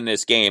Garcia in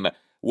this game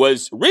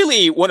was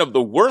really one of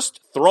the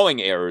worst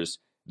throwing errors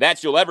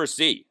that you'll ever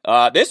see.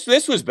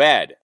 This was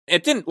bad.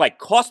 It didn't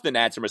cost the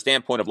Nats from a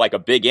standpoint of a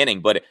big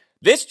inning, but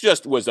this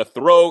just was a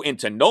throw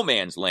into no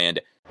man's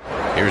land.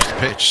 Here's the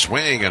pitch,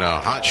 swing and a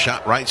hot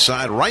shot right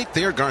side. Right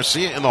there,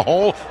 Garcia in the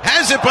hole,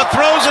 has it but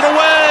throws it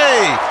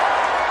away.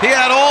 He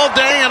had all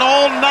day and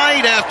all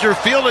night after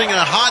fielding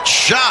a hot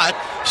shot,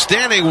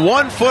 standing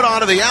 1 foot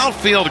onto the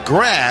outfield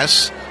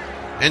grass.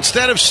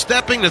 Instead of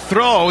stepping to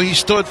throw, he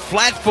stood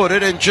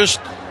flat-footed and just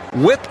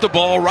whipped the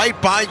ball right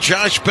by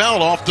Josh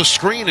Bell off the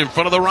screen in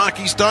front of the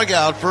Rockies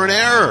dugout for an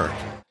error.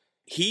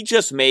 He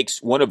just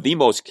makes one of the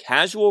most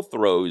casual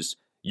throws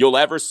you'll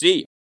ever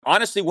see.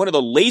 Honestly, one of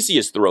the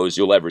laziest throws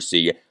you'll ever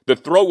see. The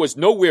throw was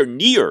nowhere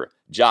near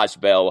Josh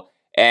Bell,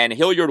 and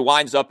Hilliard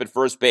winds up at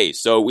first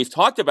base. So we've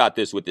talked about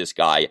this with this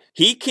guy.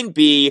 He can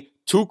be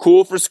too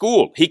cool for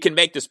school. He can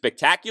make the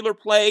spectacular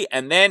play,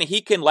 and then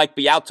he can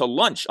be out to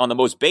lunch on the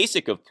most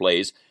basic of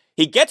plays.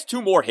 He gets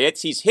 2 more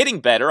hits. He's hitting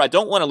better. I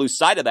don't want to lose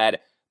sight of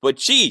that. But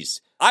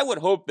geez, I would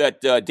hope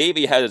that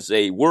Davey has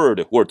a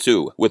word or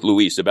two with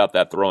Luis about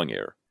that throwing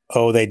error.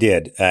 Oh, they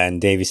did.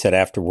 And Davey said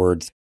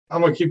afterwards,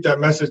 I'm going to keep that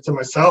message to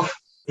myself.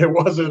 It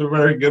wasn't a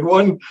very good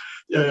one.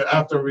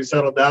 After we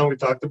settled down, we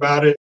talked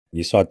about it.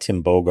 You saw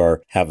Tim Bogar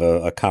have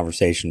a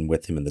conversation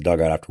with him in the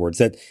dugout afterwards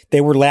that they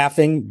were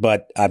laughing,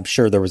 but I'm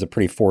sure there was a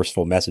pretty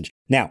forceful message.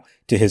 Now,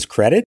 to his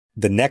credit,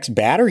 the next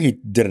batter, he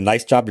did a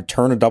nice job to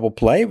turn a double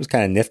play. It was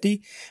kind of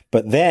nifty.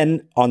 But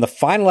then on the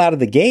final out of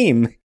the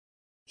game,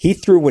 he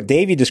threw what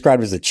Davey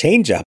described as a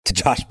changeup to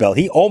Josh Bell.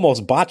 He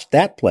almost botched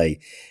that play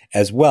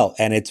as well.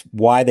 And it's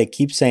why they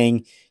keep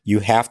saying you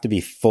have to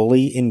be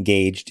fully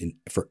engaged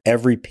for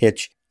every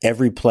pitch,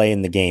 every play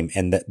in the game.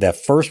 And the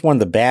first one,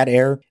 the bad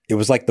error, it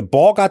was like the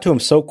ball got to him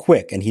so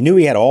quick and he knew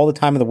he had all the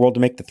time in the world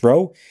to make the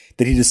throw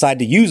that he decided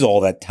to use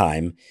all that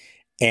time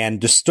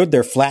and just stood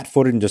there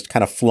flat-footed and just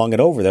kind of flung it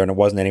over there, and it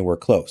wasn't anywhere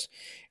close.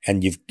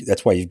 And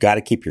that's why you've got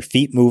to keep your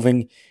feet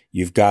moving.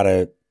 You've got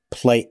to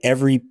play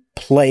every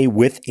play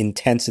with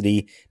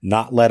intensity,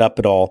 not let up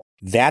at all.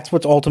 That's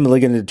what's ultimately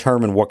going to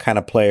determine what kind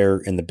of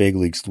player in the big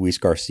leagues Luis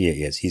Garcia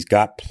is. He's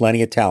got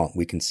plenty of talent.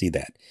 We can see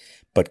that.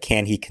 But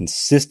can he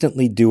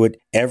consistently do it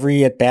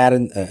every at-bat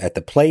at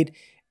the plate,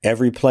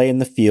 every play in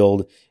the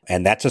field?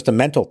 And that's just a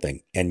mental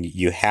thing. And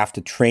you have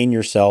to train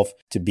yourself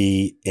to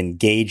be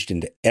engaged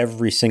into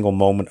every single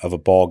moment of a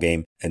ball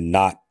game and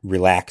not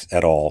relax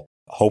at all.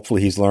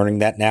 Hopefully he's learning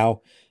that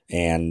now,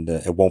 and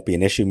it won't be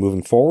an issue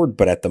moving forward.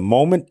 But at the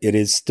moment, it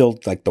is still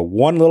like the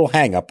one little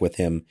hang up with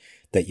him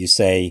that you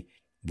say,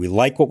 we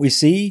like what we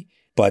see,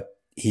 but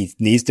he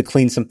needs to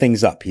clean some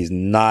things up. He's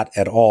not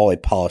at all a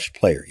polished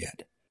player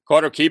yet.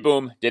 Carter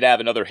Kieboom did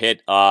have another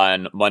hit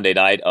on Monday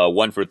night,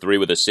 1 for 3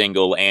 with a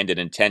single and an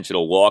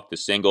intentional walk. The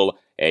single,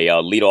 a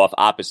leadoff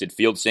opposite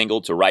field single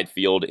to right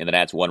field in the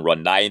Nats'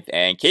 one-run ninth.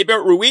 And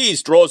Keibert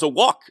Ruiz draws a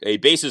walk, a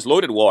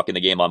bases-loaded walk in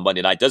the game on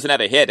Monday night. Doesn't have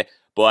a hit,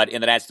 but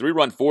in the Nats'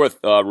 3-run fourth,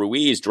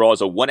 Ruiz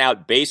draws a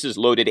one-out,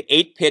 bases-loaded,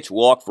 8-pitch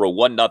walk for a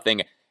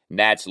 1-0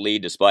 Nats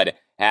lead, despite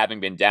having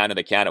been down in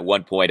the count at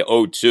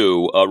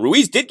 1.02.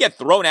 Ruiz did get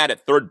thrown out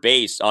at third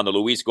base on the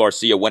Luis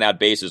Garcia one-out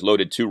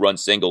bases-loaded 2-run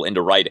single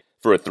into right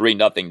for a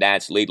 3-0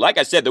 Nats lead. Like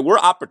I said, there were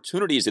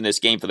opportunities in this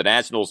game for the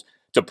Nationals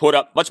to put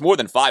up much more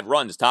than 5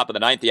 runs. Top of the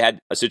ninth, you had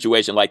a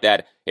situation like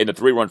that. In the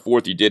 3-run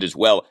fourth, you did as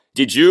well.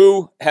 Did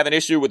you have an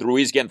issue with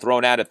Ruiz getting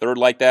thrown out at third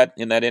like that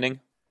in that inning?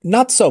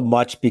 Not so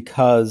much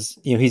because,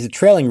 he's a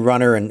trailing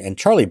runner and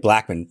Charlie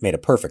Blackmon made a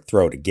perfect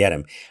throw to get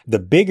him. The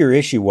bigger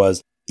issue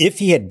was if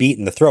he had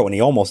beaten the throw, and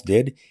he almost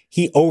did,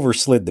 he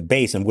overslid the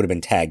base and would have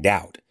been tagged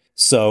out.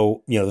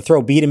 So, the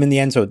throw beat him in the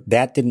end, so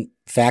that didn't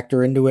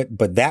factor into it.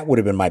 But that would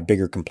have been my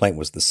bigger complaint,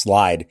 was the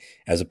slide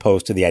as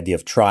opposed to the idea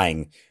of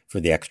trying for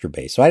the extra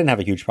base. So I didn't have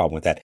a huge problem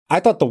with that. I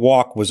thought the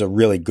walk was a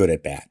really good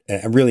at-bat,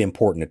 a really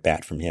important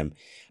at-bat from him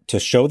to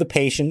show the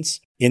patience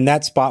in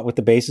that spot with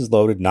the bases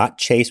loaded, not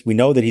chase. We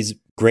know that he's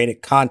great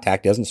at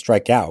contact, doesn't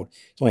strike out.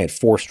 He's only had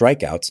 4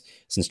 strikeouts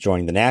since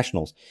joining the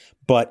Nationals.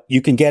 But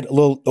you can get a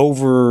little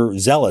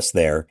overzealous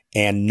there,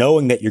 and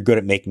knowing that you're good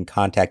at making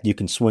contact, you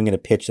can swing at a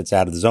pitch that's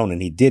out of the zone,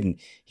 and he didn't.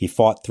 He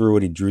fought through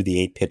it. He drew the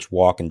 8-pitch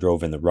walk and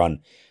drove in the run.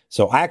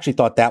 So I actually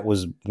thought that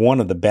was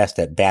one of the best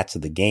at-bats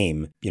of the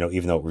game,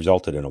 even though it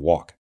resulted in a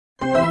walk.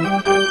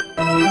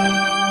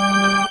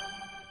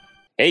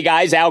 Hey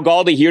guys, Al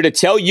Galdi here to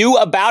tell you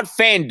about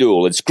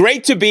FanDuel. It's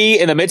great to be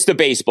in the midst of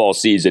baseball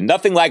season.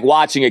 Nothing like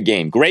watching a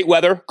game. Great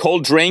weather,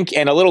 cold drink,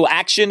 and a little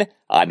action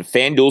on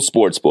FanDuel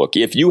Sportsbook.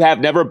 If you have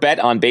never bet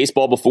on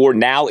baseball before,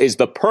 now is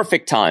the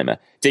perfect time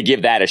to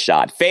give that a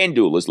shot.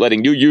 FanDuel is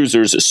letting new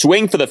users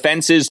swing for the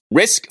fences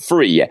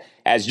risk-free,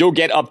 as you'll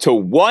get up to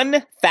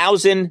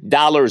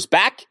 $1,000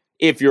 back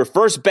if your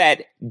first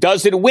bet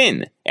doesn't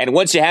win. And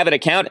once you have an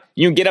account,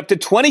 you can get up to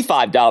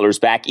 $25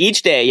 back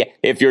each day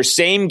if your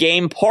same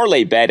game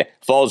parlay bet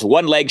falls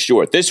one leg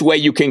short. This way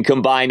you can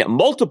combine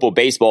multiple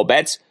baseball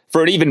bets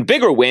for an even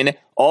bigger win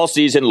all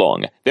season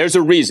long. There's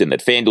a reason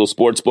that FanDuel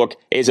Sportsbook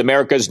is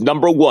America's #1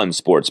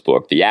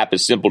 sportsbook. The app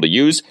is simple to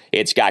use.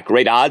 It's got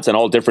great odds on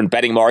all different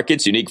betting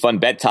markets, unique fun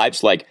bet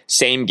types like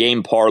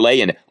same-game parlay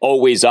and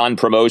always-on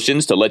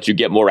promotions to let you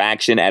get more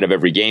action out of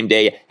every game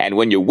day. And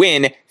when you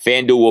win,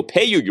 FanDuel will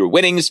pay you your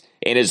winnings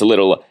in as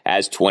little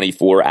as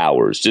 24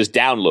 hours. Just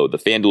download the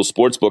FanDuel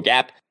Sportsbook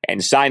app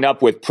and sign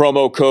up with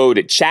promo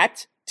code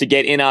CHAT to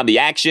get in on the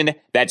action.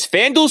 That's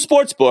FanDuel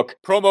Sportsbook.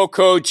 Promo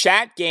code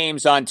CHAT.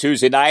 Games on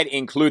Tuesday night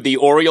include the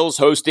Orioles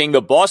hosting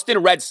the Boston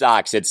Red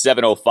Sox at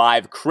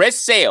 7:05. Chris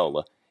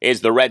Sale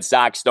is the Red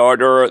Sox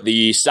starter.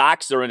 The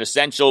Sox are in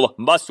essential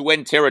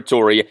must-win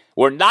territory.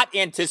 We're not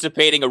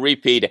anticipating a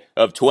repeat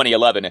of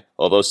 2011,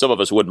 although some of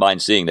us wouldn't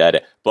mind seeing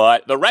that.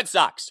 But the Red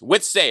Sox,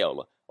 with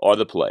Sale, are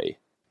the play.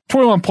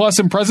 21 plus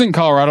and present in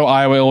Colorado,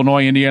 Iowa,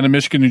 Illinois, Indiana,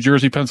 Michigan, New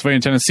Jersey,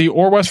 Pennsylvania, Tennessee,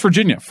 or West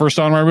Virginia. First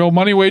online real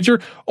money wager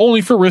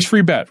only for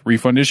risk-free bet.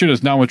 Refund issued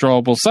as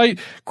non-withdrawable site.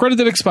 Credit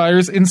that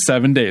expires in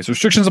 7 days.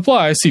 Restrictions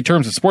apply. See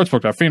terms at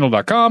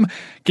sportsbook.fanduel.com.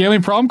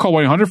 Gambling problem? Call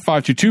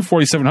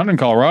 1-800-522-4700 in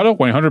Colorado.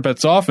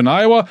 1-800-BETS-OFF in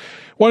Iowa.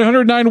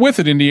 1-800-9-WITH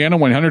in Indiana.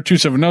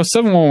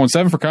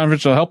 1-800-270-7117 for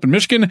confidential help in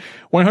Michigan.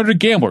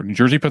 1-800-GAMBLER, New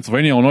Jersey,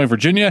 Pennsylvania, Illinois,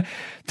 Virginia,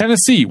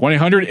 Tennessee.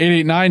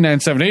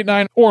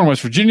 1-800-889-9789 or in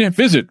West Virginia.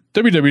 Visit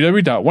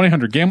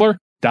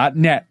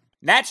www.1800gambler.net.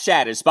 Nats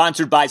Chat is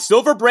sponsored by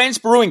Silver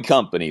Branch Brewing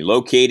Company,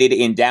 located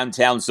in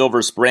downtown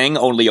Silver Spring,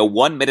 only a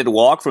 1-minute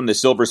walk from the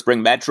Silver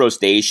Spring Metro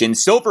station.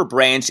 Silver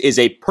Branch is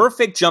a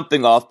perfect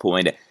jumping off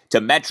point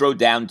to Metro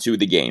down to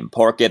the game.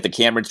 Park at the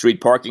Cameron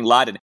Street parking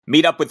lot and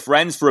meet up with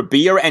friends for a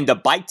beer and a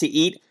bite to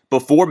eat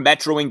before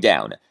metroing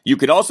down. You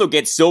can also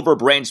get Silver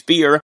Branch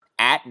beer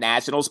at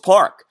Nationals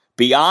Park.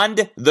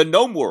 Beyond the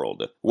Gnome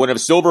World, one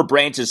of Silver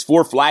Branch's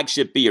 4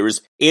 flagship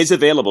beers, is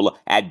available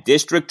at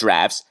District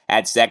Drafts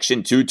at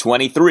Section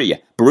 223.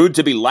 Brewed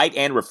to be light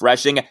and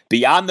refreshing,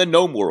 Beyond the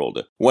Gnome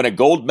World won a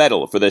gold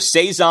medal for the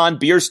Saison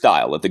beer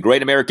style at the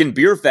Great American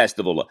Beer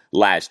Festival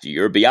last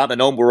year. Beyond the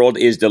Gnome World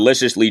is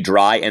deliciously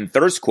dry and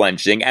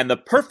thirst-quenching and the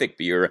perfect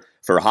beer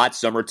for hot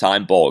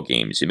summertime ball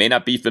games. You may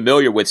not be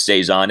familiar with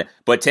Saison,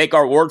 but take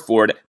our word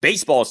for it,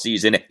 baseball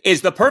season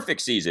is the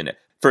perfect season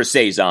for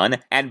Saison,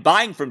 and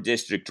buying from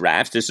District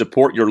Drafts to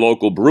support your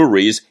local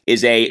breweries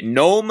is a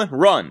gnome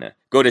run.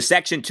 Go to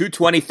Section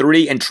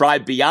 223 and try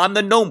Beyond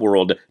the Gnome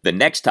World the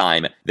next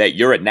time that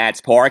you're at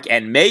Nats Park,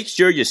 and make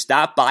sure you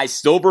stop by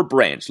Silver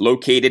Branch,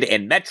 located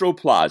in Metro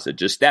Plaza,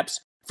 just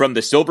steps from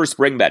the Silver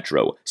Spring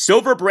Metro.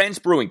 Silver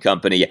Branch Brewing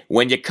Company,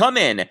 when you come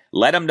in,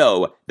 let them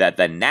know that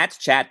the Nats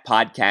Chat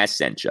podcast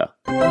sent you.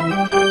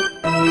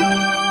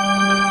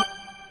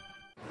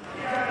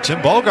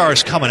 Tim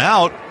Bogar's coming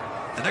out,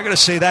 and they're going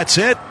to say that's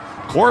it.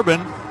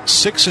 Corbin,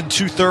 6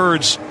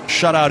 2/3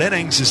 shutout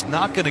innings, is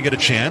not going to get a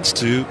chance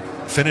to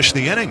finish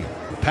the inning.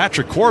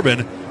 Patrick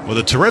Corbin, with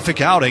a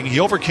terrific outing,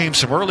 he overcame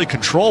some early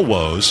control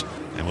woes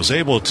and was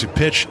able to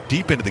pitch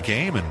deep into the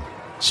game, and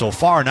so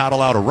far not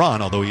allowed a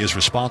run, although he is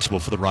responsible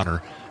for the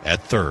runner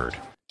at third.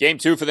 Game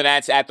 2 for the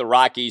Nats at the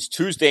Rockies,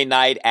 Tuesday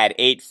night at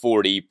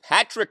 8:40.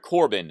 Patrick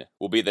Corbin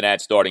will be the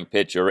Nats starting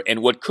pitcher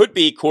in what could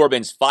be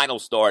Corbin's final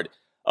start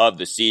of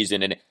the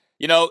season. And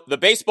you know, the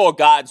baseball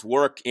gods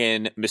work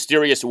in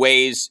mysterious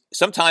ways,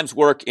 sometimes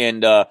work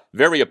in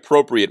very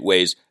appropriate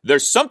ways.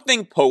 There's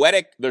something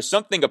poetic, there's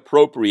something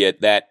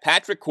appropriate that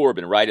Patrick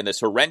Corbin, right, in this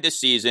horrendous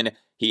season,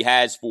 he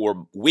has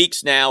for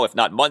weeks now, if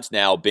not months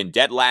now, been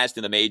dead last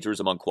in the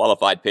majors among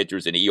qualified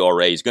pitchers in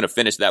ERA. He's going to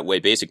finish that way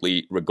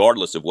basically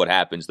regardless of what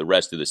happens the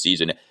rest of the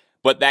season.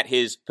 But that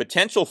his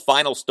potential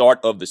final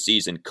start of the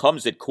season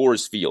comes at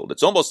Coors Field.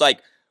 It's almost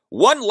like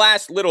one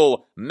last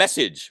little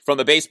message from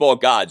the baseball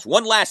gods,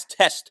 one last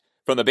test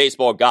from the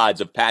baseball gods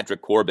of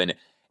Patrick Corbin.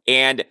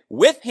 And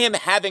with him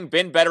having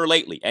been better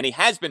lately, and he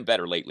has been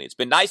better lately, it's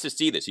been nice to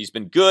see this. He's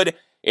been good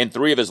in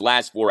 3 of his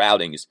last 4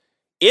 outings.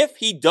 If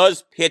he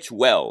does pitch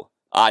well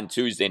on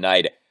Tuesday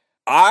night,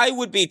 I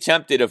would be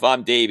tempted, if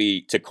I'm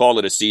Davey, to call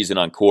it a season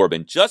on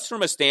Corbin, just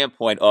from a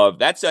standpoint of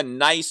that's a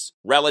nice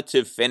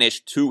relative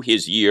finish to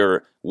his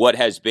year, what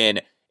has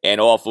been an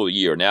awful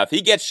year. Now, if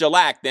he gets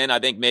shellacked, then I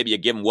think maybe you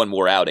give him one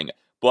more outing.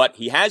 But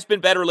he has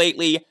been better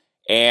lately.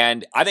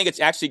 And I think it's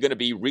actually going to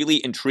be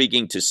really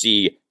intriguing to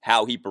see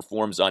how he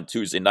performs on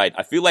Tuesday night.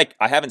 I feel like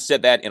I haven't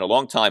said that in a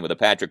long time with a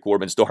Patrick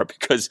Corbin start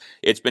because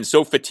it's been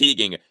so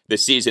fatiguing the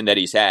season that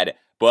he's had.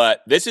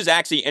 But this is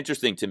actually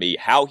interesting to me,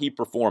 how he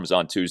performs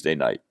on Tuesday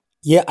night.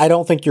 Yeah, I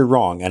don't think you're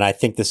wrong. And I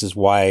think this is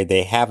why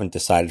they haven't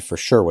decided for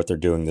sure what they're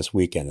doing this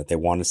weekend, that they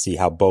want to see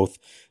how both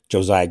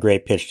Josiah Gray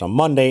pitched on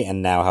Monday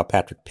and now how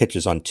Patrick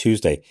pitches on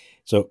Tuesday.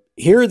 So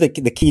here are the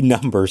key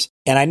numbers.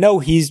 And I know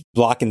he's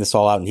blocking this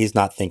all out and he's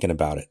not thinking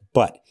about it,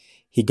 but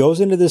he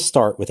goes into this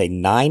start with a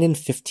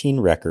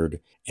 9-15 record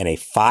and a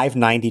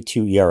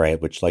 5.92 ERA,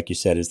 which, like you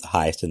said, is the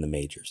highest in the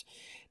majors.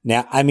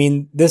 Now, I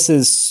mean, this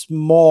is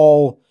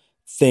small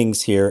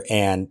things here,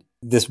 and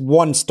this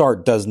one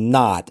start does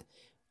not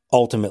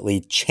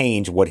ultimately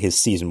change what his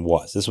season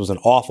was. This was an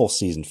awful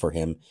season for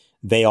him.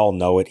 They all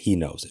know it. He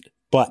knows it.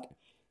 But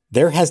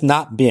there has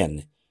not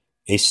been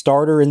a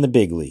starter in the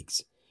big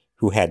leagues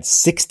who had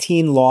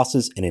 16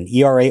 losses and an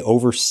ERA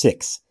over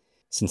 6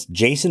 since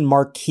Jason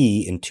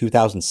Marquis in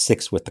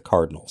 2006 with the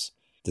Cardinals.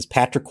 Does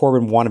Patrick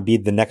Corbin want to be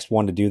the next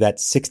one to do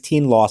that?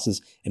 16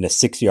 losses and a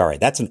 6 ERA.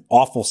 That's an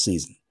awful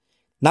season.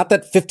 Not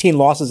that 15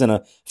 losses and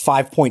a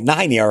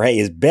 5.9 ERA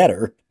is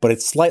better, but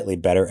it's slightly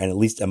better and at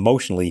least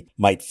emotionally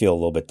might feel a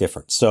little bit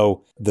different.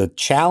 So the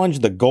challenge,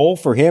 the goal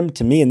for him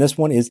to me in this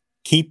one is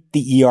keep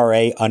the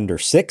ERA under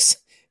 6.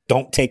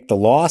 Don't take the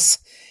loss.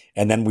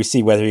 And then we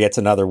see whether he gets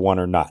another one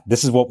or not.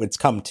 This is what it's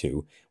come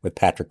to with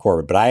Patrick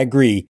Corbin. But I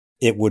agree,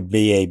 it would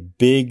be a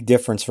big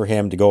difference for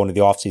him to go into the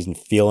offseason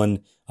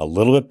feeling a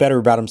little bit better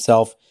about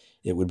himself.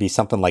 It would be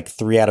something like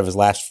 3 out of his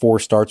last 4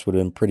 starts would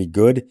have been pretty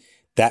good.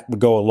 That would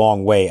go a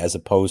long way as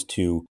opposed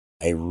to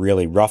a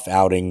really rough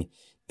outing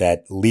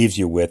that leaves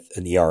you with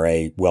an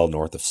ERA well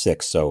north of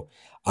 6. So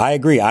I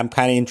agree. I'm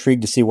kind of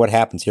intrigued to see what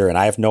happens here, and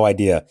I have no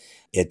idea.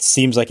 It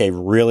seems like a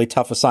really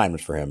tough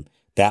assignment for him.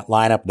 That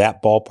lineup,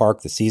 that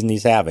ballpark, the season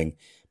he's having,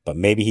 but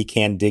maybe he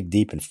can dig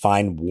deep and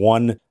find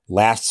one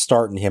last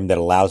start in him that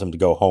allows him to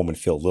go home and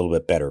feel a little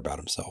bit better about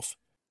himself.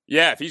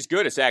 Yeah, if he's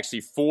good, it's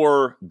actually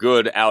 4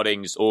 good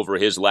outings over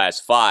his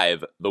last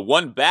 5. The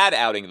one bad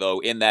outing, though,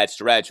 in that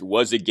stretch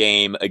was a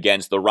game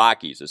against the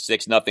Rockies, a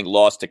 6-0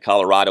 loss to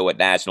Colorado at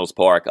Nationals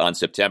Park on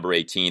September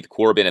 18th.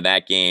 Corbin in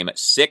that game,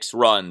 6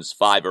 runs,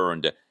 5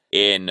 earned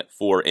in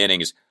 4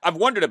 innings. I've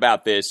wondered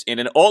about this in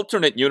an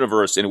alternate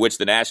universe in which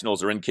the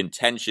Nationals are in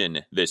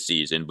contention this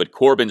season, but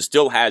Corbin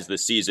still has the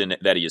season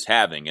that he is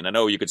having. And I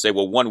know you could say,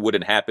 well, one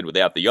wouldn't happen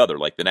without the other.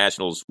 Like the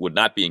Nationals would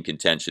not be in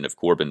contention if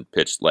Corbin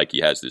pitched like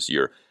he has this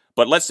year.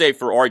 But let's say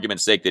for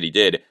argument's sake that he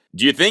did.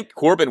 Do you think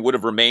Corbin would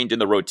have remained in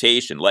the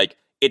rotation? Like,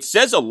 it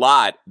says a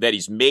lot that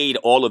he's made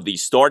all of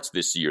these starts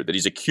this year, that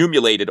he's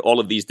accumulated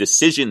all of these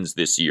decisions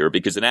this year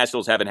because the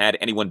Nationals haven't had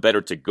anyone better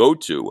to go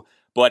to.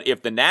 But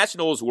if the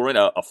Nationals were in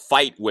a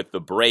fight with the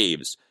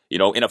Braves,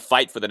 in a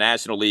fight for the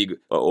National League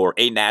or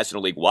a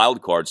National League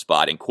wildcard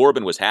spot, and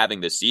Corbin was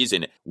having this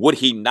season, would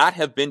he not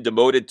have been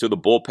demoted to the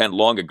bullpen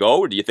long ago?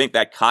 Or do you think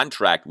that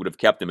contract would have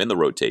kept him in the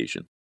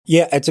rotation?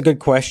 Yeah, it's a good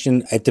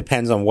question. It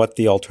depends on what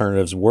the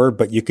alternatives were,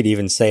 but you could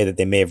even say that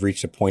they may have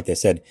reached a point that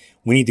said,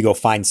 we need to go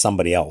find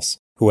somebody else,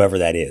 whoever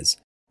that is,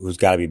 who's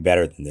got to be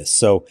better than this.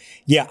 So,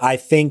 yeah, I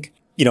think,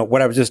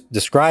 what I was just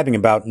describing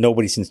about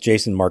nobody since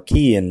Jason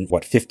Marquis in,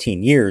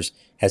 15 years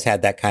has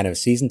had that kind of a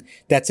season.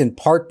 That's in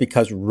part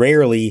because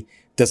rarely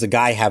does a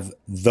guy have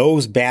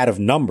those bad of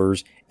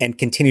numbers and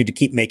continue to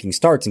keep making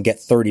starts and get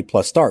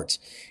 30-plus starts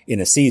in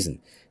a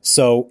season.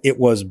 So it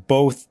was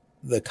both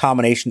the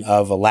combination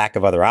of a lack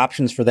of other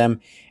options for them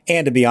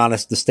and, to be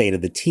honest, the state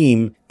of the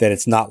team, that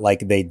it's not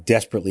like they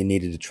desperately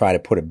needed to try to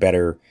put a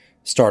better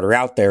starter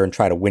out there and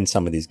try to win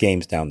some of these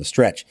games down the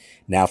stretch.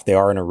 Now, if they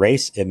are in a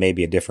race, it may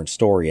be a different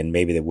story, and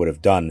maybe they would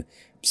have done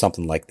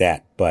something like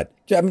that. But,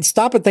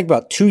 stop and think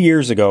about 2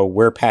 years ago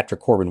where Patrick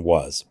Corbin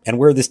was and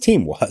where this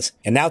team was.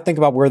 And now think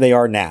about where they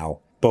are now,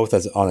 both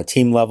as on a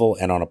team level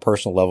and on a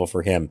personal level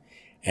for him.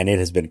 And it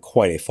has been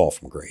quite a fall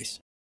from grace.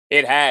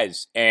 It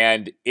has,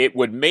 and it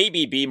would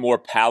maybe be more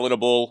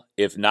palatable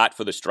if not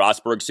for the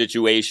Strasburg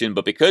situation,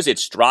 but because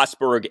it's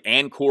Strasburg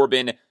and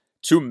Corbin,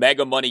 2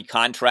 mega money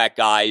contract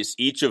guys,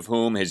 each of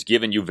whom has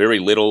given you very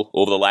little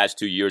over the last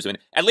 2 years.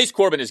 At least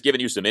Corbin has given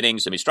you some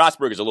innings.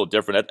 Strasburg is a little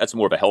different. That's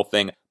more of a health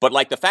thing. But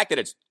the fact that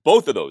it's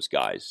both of those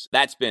guys,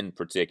 that's been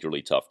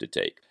particularly tough to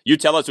take. You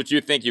tell us what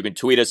you think. You can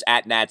tweet us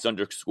at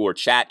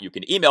Nats_chat. You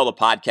can email the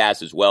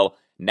podcast as well,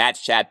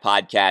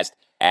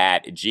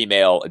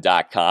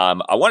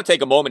 natschatpodcast@gmail.com. I want to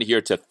take a moment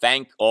here to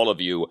thank all of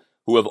you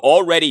who have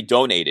already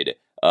donated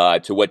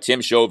to what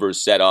Tim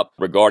Shovers set up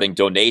regarding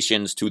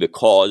donations to the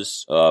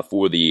cause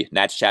for the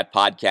Nats Chat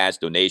podcast,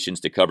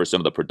 donations to cover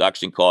some of the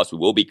production costs. We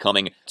will be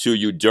coming to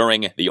you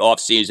during the off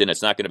season.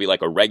 It's not going to be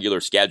like a regular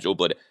schedule,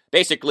 but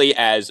basically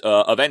as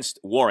events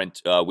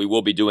warrant, we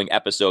will be doing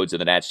episodes of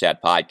the Nats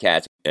Chat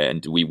podcast,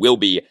 and we will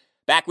be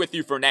back with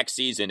you for next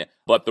season.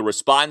 But the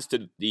response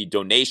to the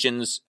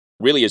donations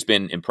really has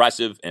been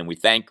impressive, and we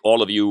thank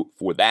all of you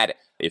for that.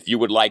 If you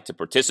would like to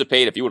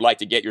participate, if you would like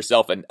to get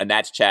yourself a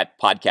Nats Chat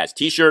podcast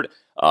t-shirt,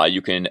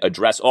 you can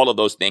address all of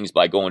those things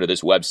by going to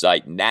this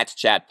website,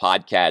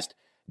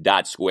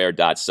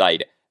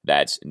 natschatpodcast.square.site.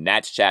 That's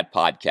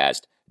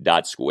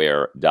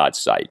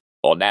natschatpodcast.square.site.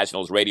 All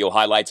Nationals radio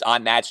highlights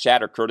on Nats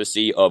Chat are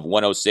courtesy of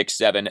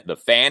 106.7 The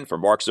Fan. For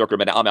Mark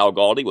Zuckerman, I'm Al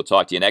Galdi. We'll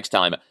talk to you next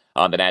time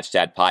on the Nats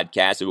Chat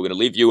podcast. And we're going to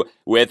leave you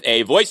with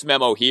a voice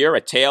memo here, a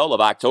tale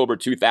of October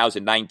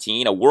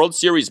 2019, a World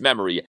Series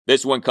memory.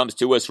 This one comes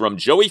to us from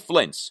Joey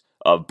Flintz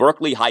of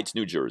Berkeley Heights,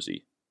 New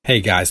Jersey. Hey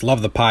guys,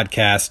 love the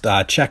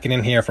podcast. Checking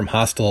in here from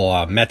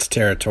hostile Mets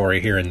territory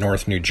here in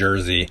North New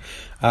Jersey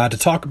to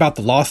talk about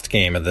the lost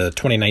game of the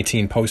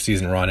 2019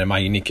 postseason run and my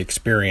unique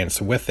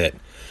experience with it.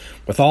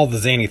 With all the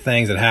zany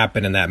things that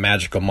happened in that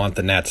magical month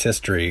in Nats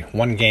history,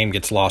 one game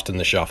gets lost in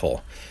the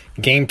shuffle.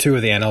 Game 2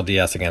 of the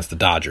NLDS against the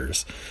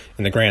Dodgers.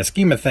 In the grand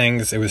scheme of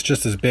things, it was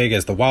just as big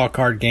as the wild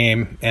card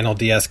game,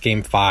 NLDS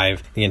Game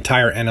 5, the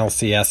entire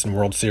NLCS and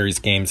World Series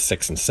Games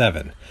 6 and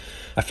 7.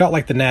 I felt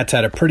like the Nats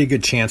had a pretty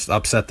good chance to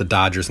upset the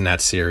Dodgers in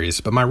that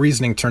series, but my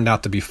reasoning turned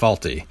out to be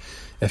faulty.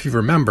 If you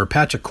remember,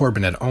 Patrick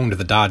Corbin had owned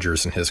the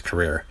Dodgers in his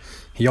career.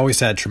 He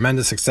always had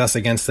tremendous success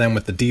against them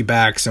with the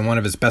D-backs, and one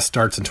of his best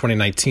starts in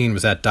 2019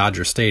 was at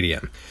Dodger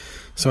Stadium.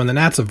 So when the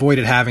Nats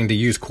avoided having to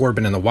use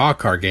Corbin in the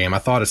wildcard game, I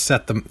thought it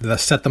set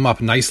them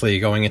up nicely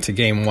going into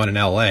Game 1 in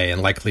LA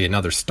and likely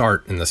another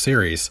start in the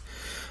series.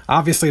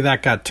 Obviously,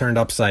 that got turned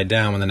upside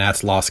down when the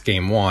Nats lost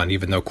Game 1,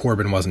 even though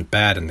Corbin wasn't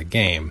bad in the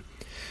game.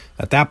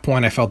 At that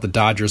point, I felt the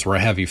Dodgers were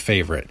a heavy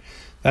favorite.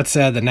 That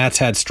said, the Nats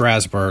had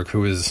Strasburg,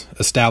 who is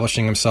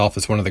establishing himself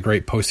as one of the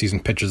great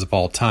postseason pitchers of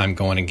all time,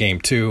 going in Game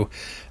 2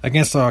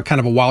 against a kind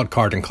of a wild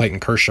card in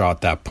Clayton Kershaw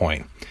at that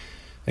point.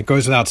 It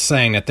goes without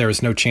saying that there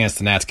was no chance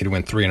the Nats could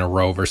win 3 in a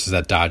row versus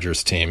that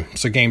Dodgers team,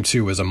 so Game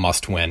 2 was a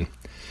must-win.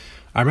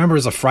 I remember it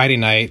was a Friday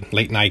night,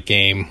 late night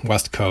game,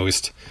 West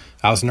Coast.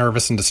 I was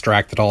nervous and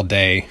distracted all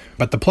day,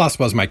 but the plus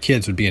was my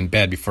kids would be in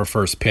bed before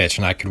first pitch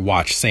and I could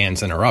watch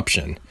sans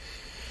interruption.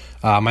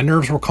 My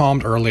nerves were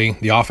calmed early.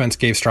 The offense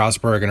gave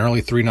Strasburg an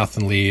early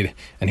 3-0 lead,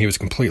 and he was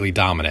completely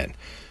dominant.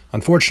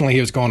 Unfortunately, he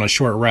was going on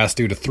short rest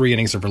due to 3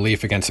 innings of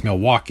relief against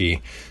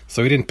Milwaukee,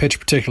 so he didn't pitch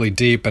particularly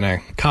deep, and a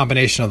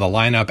combination of the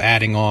lineup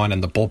adding on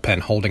and the bullpen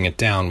holding it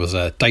down was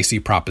a dicey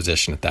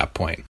proposition at that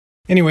point.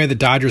 Anyway, the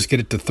Dodgers get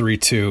it to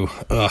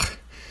 3-2.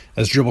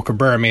 As Dribble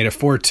Cabrera made it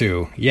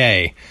 4-2.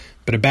 Yay.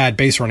 But a bad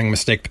base running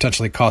mistake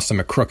potentially cost them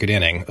a crooked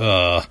inning.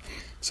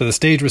 So the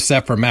stage was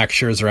set for Max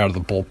Scherzer out of the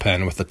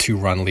bullpen with a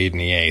 2-run lead in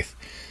the 8th.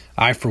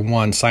 I, for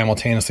one,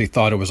 simultaneously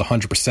thought it was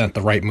 100%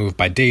 the right move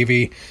by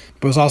Davey,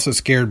 but was also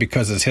scared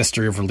because his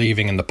history of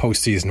relieving in the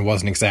postseason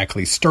wasn't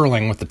exactly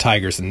sterling with the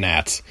Tigers and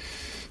Nats.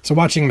 So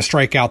watching him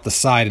strike out the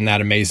side in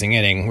that amazing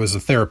inning was a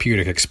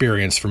therapeutic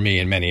experience for me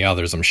and many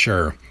others, I'm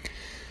sure.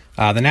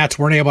 The Nats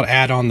weren't able to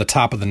add on the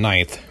top of the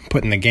 9th,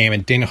 putting the game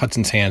in Dana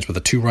Hudson's hands with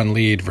a 2-run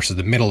lead versus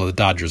the middle of the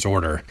Dodgers'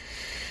 order.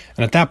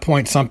 And at that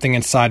point, something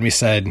inside me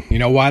said, you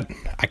know what?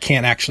 I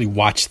can't actually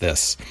watch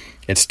this.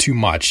 It's too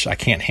much. I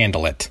can't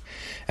handle it.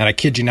 And I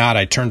kid you not,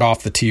 I turned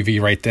off the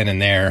TV right then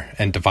and there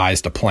and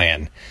devised a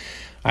plan.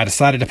 I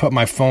decided to put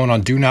my phone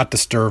on Do Not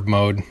Disturb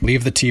mode,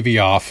 leave the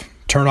TV off,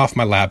 turn off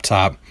my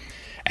laptop,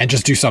 and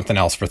just do something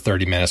else for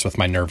 30 minutes with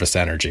my nervous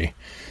energy.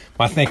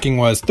 My thinking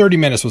was 30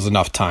 minutes was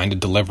enough time to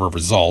deliver a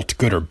result,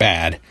 good or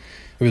bad.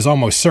 It was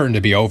almost certain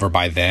to be over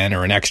by then,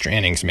 or in extra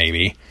innings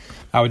maybe.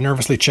 I would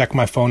nervously check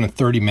my phone in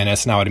 30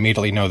 minutes and I would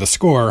immediately know the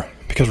score,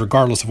 because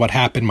regardless of what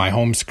happened, my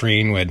home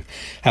screen would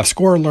have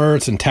score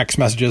alerts and text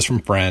messages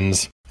from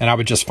friends, and I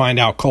would just find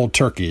out cold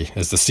turkey.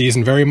 Is the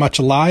season very much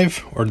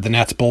alive, or did the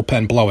Nats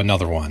bullpen blow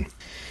another one?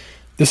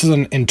 This is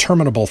an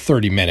interminable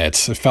 30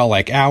 minutes. It felt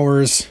like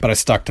hours, but I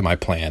stuck to my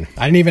plan.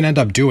 I didn't even end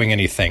up doing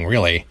anything,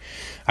 really.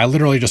 I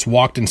literally just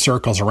walked in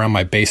circles around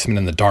my basement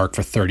in the dark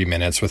for 30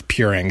 minutes with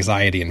pure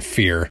anxiety and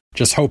fear,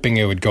 just hoping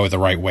it would go the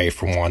right way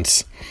for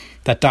once.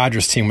 That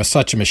Dodgers team was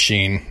such a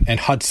machine, and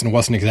Hudson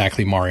wasn't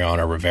exactly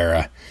Mariano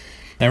Rivera.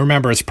 Now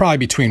remember, it's probably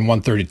between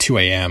 1:30 and 2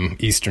 a.m.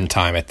 Eastern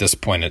time at this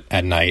point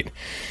at night.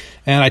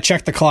 And I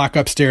checked the clock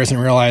upstairs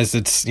and realized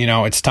it's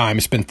time.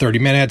 It's been 30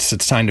 minutes.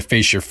 It's time to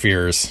face your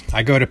fears.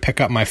 I go to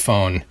pick up my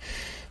phone,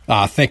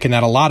 thinking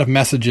that a lot of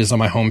messages on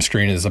my home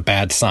screen is a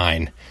bad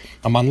sign.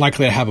 I'm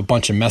unlikely to have a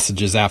bunch of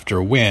messages after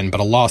a win, but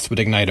a loss would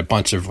ignite a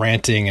bunch of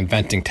ranting and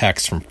venting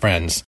texts from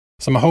friends.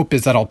 So my hope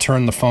is that I'll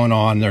turn the phone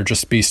on and there'll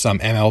just be some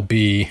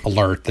MLB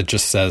alert that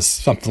just says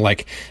something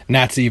like,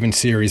 Nats even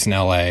series in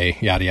LA,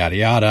 yada yada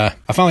yada.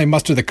 I finally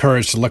mustered the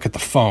courage to look at the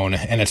phone,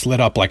 and it's lit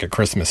up like a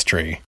Christmas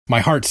tree. My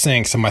heart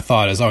sinks and my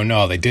thought is, oh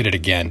no, they did it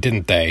again,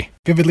 didn't they?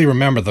 Vividly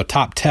remember the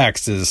top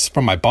text is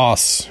from my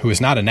boss, who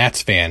is not a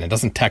Nats fan and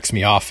doesn't text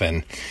me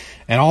often.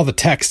 And all the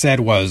text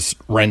said was,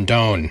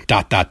 Rendon, ...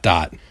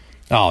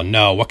 Oh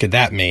no, what could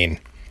that mean?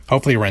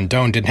 Hopefully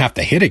Rendon didn't have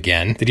to hit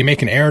again. Did he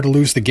make an error to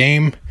lose the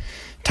game?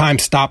 Time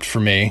stopped for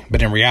me,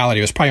 but in reality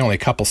it was probably only a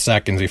couple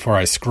seconds before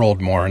I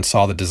scrolled more and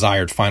saw the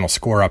desired final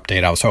score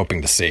update I was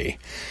hoping to see.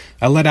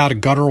 I let out a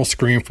guttural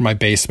scream from my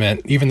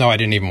basement, even though I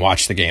didn't even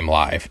watch the game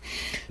live.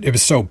 It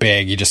was so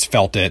big, you just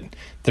felt it.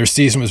 Their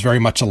season was very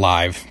much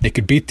alive. They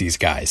could beat these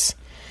guys.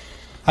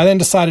 I then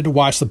decided to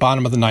watch the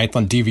bottom of the 9th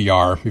on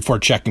DVR before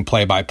checking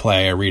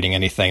play-by-play or reading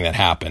anything that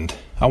happened.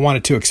 I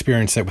wanted to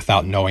experience it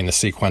without knowing the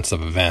sequence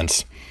of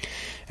events.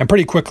 And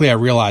pretty quickly I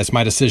realized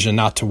my decision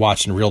not to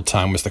watch in real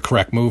time was the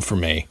correct move for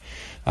me.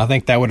 I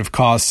think that would have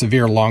caused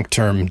severe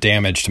long-term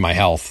damage to my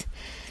health.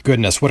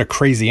 Goodness, what a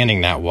crazy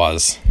inning that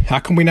was. How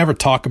come we never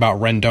talk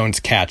about Rendon's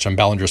catch on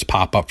Bellinger's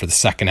pop-up for the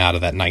second out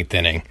of that 9th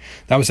inning?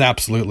 That was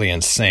absolutely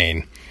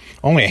insane.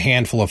 Only a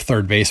handful of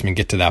third basemen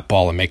get to that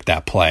ball and make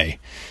that play.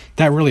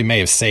 That really may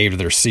have saved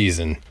their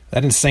season.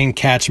 That insane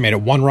catch made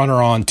it 1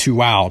 runner on,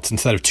 2 outs,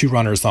 instead of 2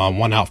 runners on,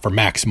 1 out for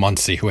Max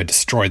Muncy, who had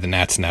destroyed the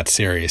Nats in that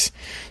series.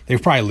 They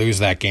would probably lose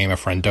that game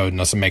if Rendon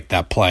doesn't make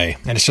that play,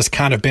 and it's just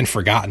kind of been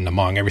forgotten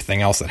among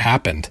everything else that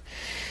happened.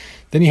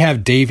 Then you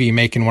have Davey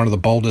making one of the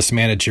boldest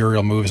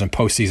managerial moves in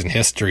postseason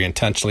history,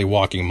 intentionally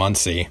walking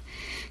Muncy.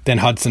 Then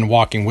Hudson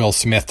walking Will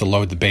Smith to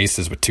load the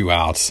bases with 2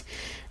 outs.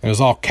 It was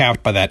all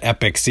capped by that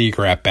epic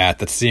Seager at-bat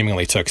that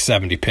seemingly took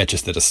 70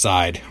 pitches to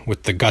decide,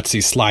 with the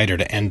gutsy slider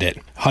to end it.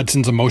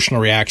 Hudson's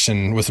emotional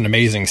reaction was an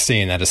amazing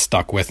scene that has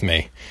stuck with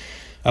me.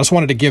 I just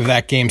wanted to give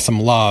that game some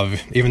love,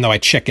 even though I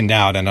chickened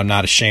out and I'm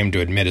not ashamed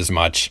to admit as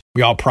much.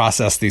 We all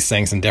process these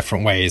things in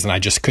different ways, and I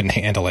just couldn't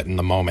handle it in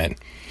the moment.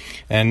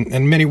 And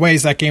in many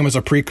ways, that game was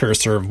a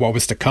precursor of what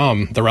was to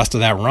come the rest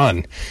of that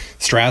run.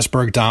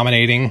 Strasburg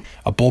dominating,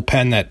 a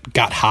bullpen that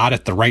got hot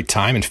at the right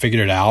time and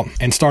figured it out,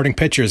 and starting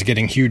pitchers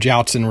getting huge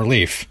outs in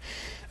relief.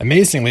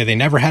 Amazingly, they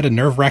never had a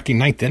nerve-wracking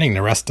 9th inning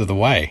the rest of the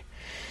way.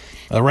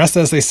 The rest,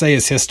 as they say,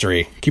 is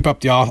history. Keep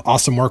up the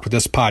awesome work with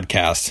this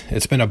podcast.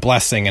 It's been a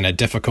blessing and a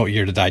difficult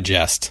year to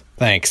digest.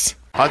 Thanks.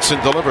 Hudson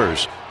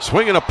delivers,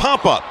 swinging a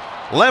pop-up.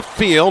 Left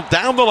field,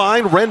 down the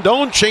line,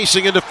 Rendon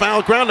chasing into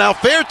foul ground. Now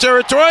fair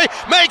territory,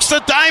 makes the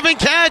diving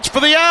catch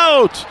for the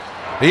out.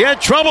 He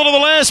had trouble to the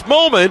last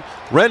moment.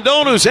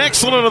 Rendon, who's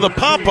excellent on the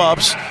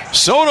pop-ups.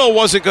 Soto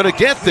wasn't going to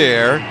get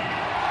there.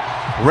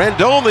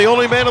 Rendon, the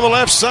only man on the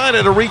left side,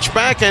 had to reach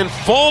back and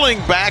falling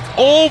back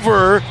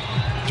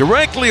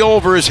directly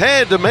over his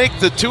head to make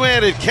the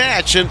two-handed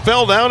catch and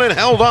fell down and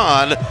held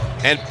on.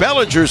 And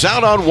Bellinger's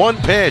out on one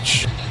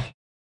pitch.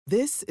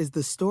 This is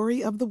the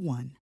story of the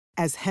one.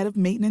 As head of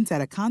maintenance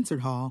at a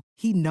concert hall,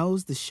 he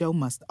knows the show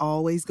must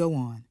always go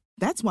on.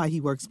 That's why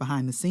he works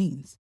behind the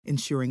scenes,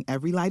 ensuring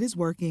every light is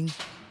working,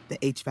 the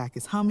HVAC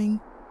is humming,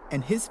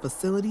 and his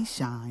facility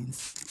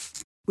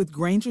shines. With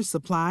Grainger's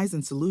supplies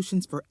and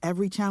solutions for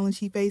every challenge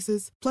he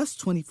faces, plus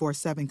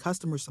 24/7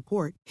 customer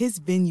support, his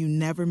venue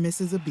never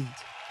misses a beat.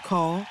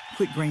 Call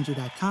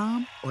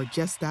quickgrainger.com or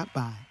just stop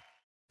by.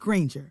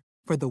 Grainger,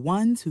 for the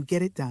ones who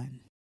get it done.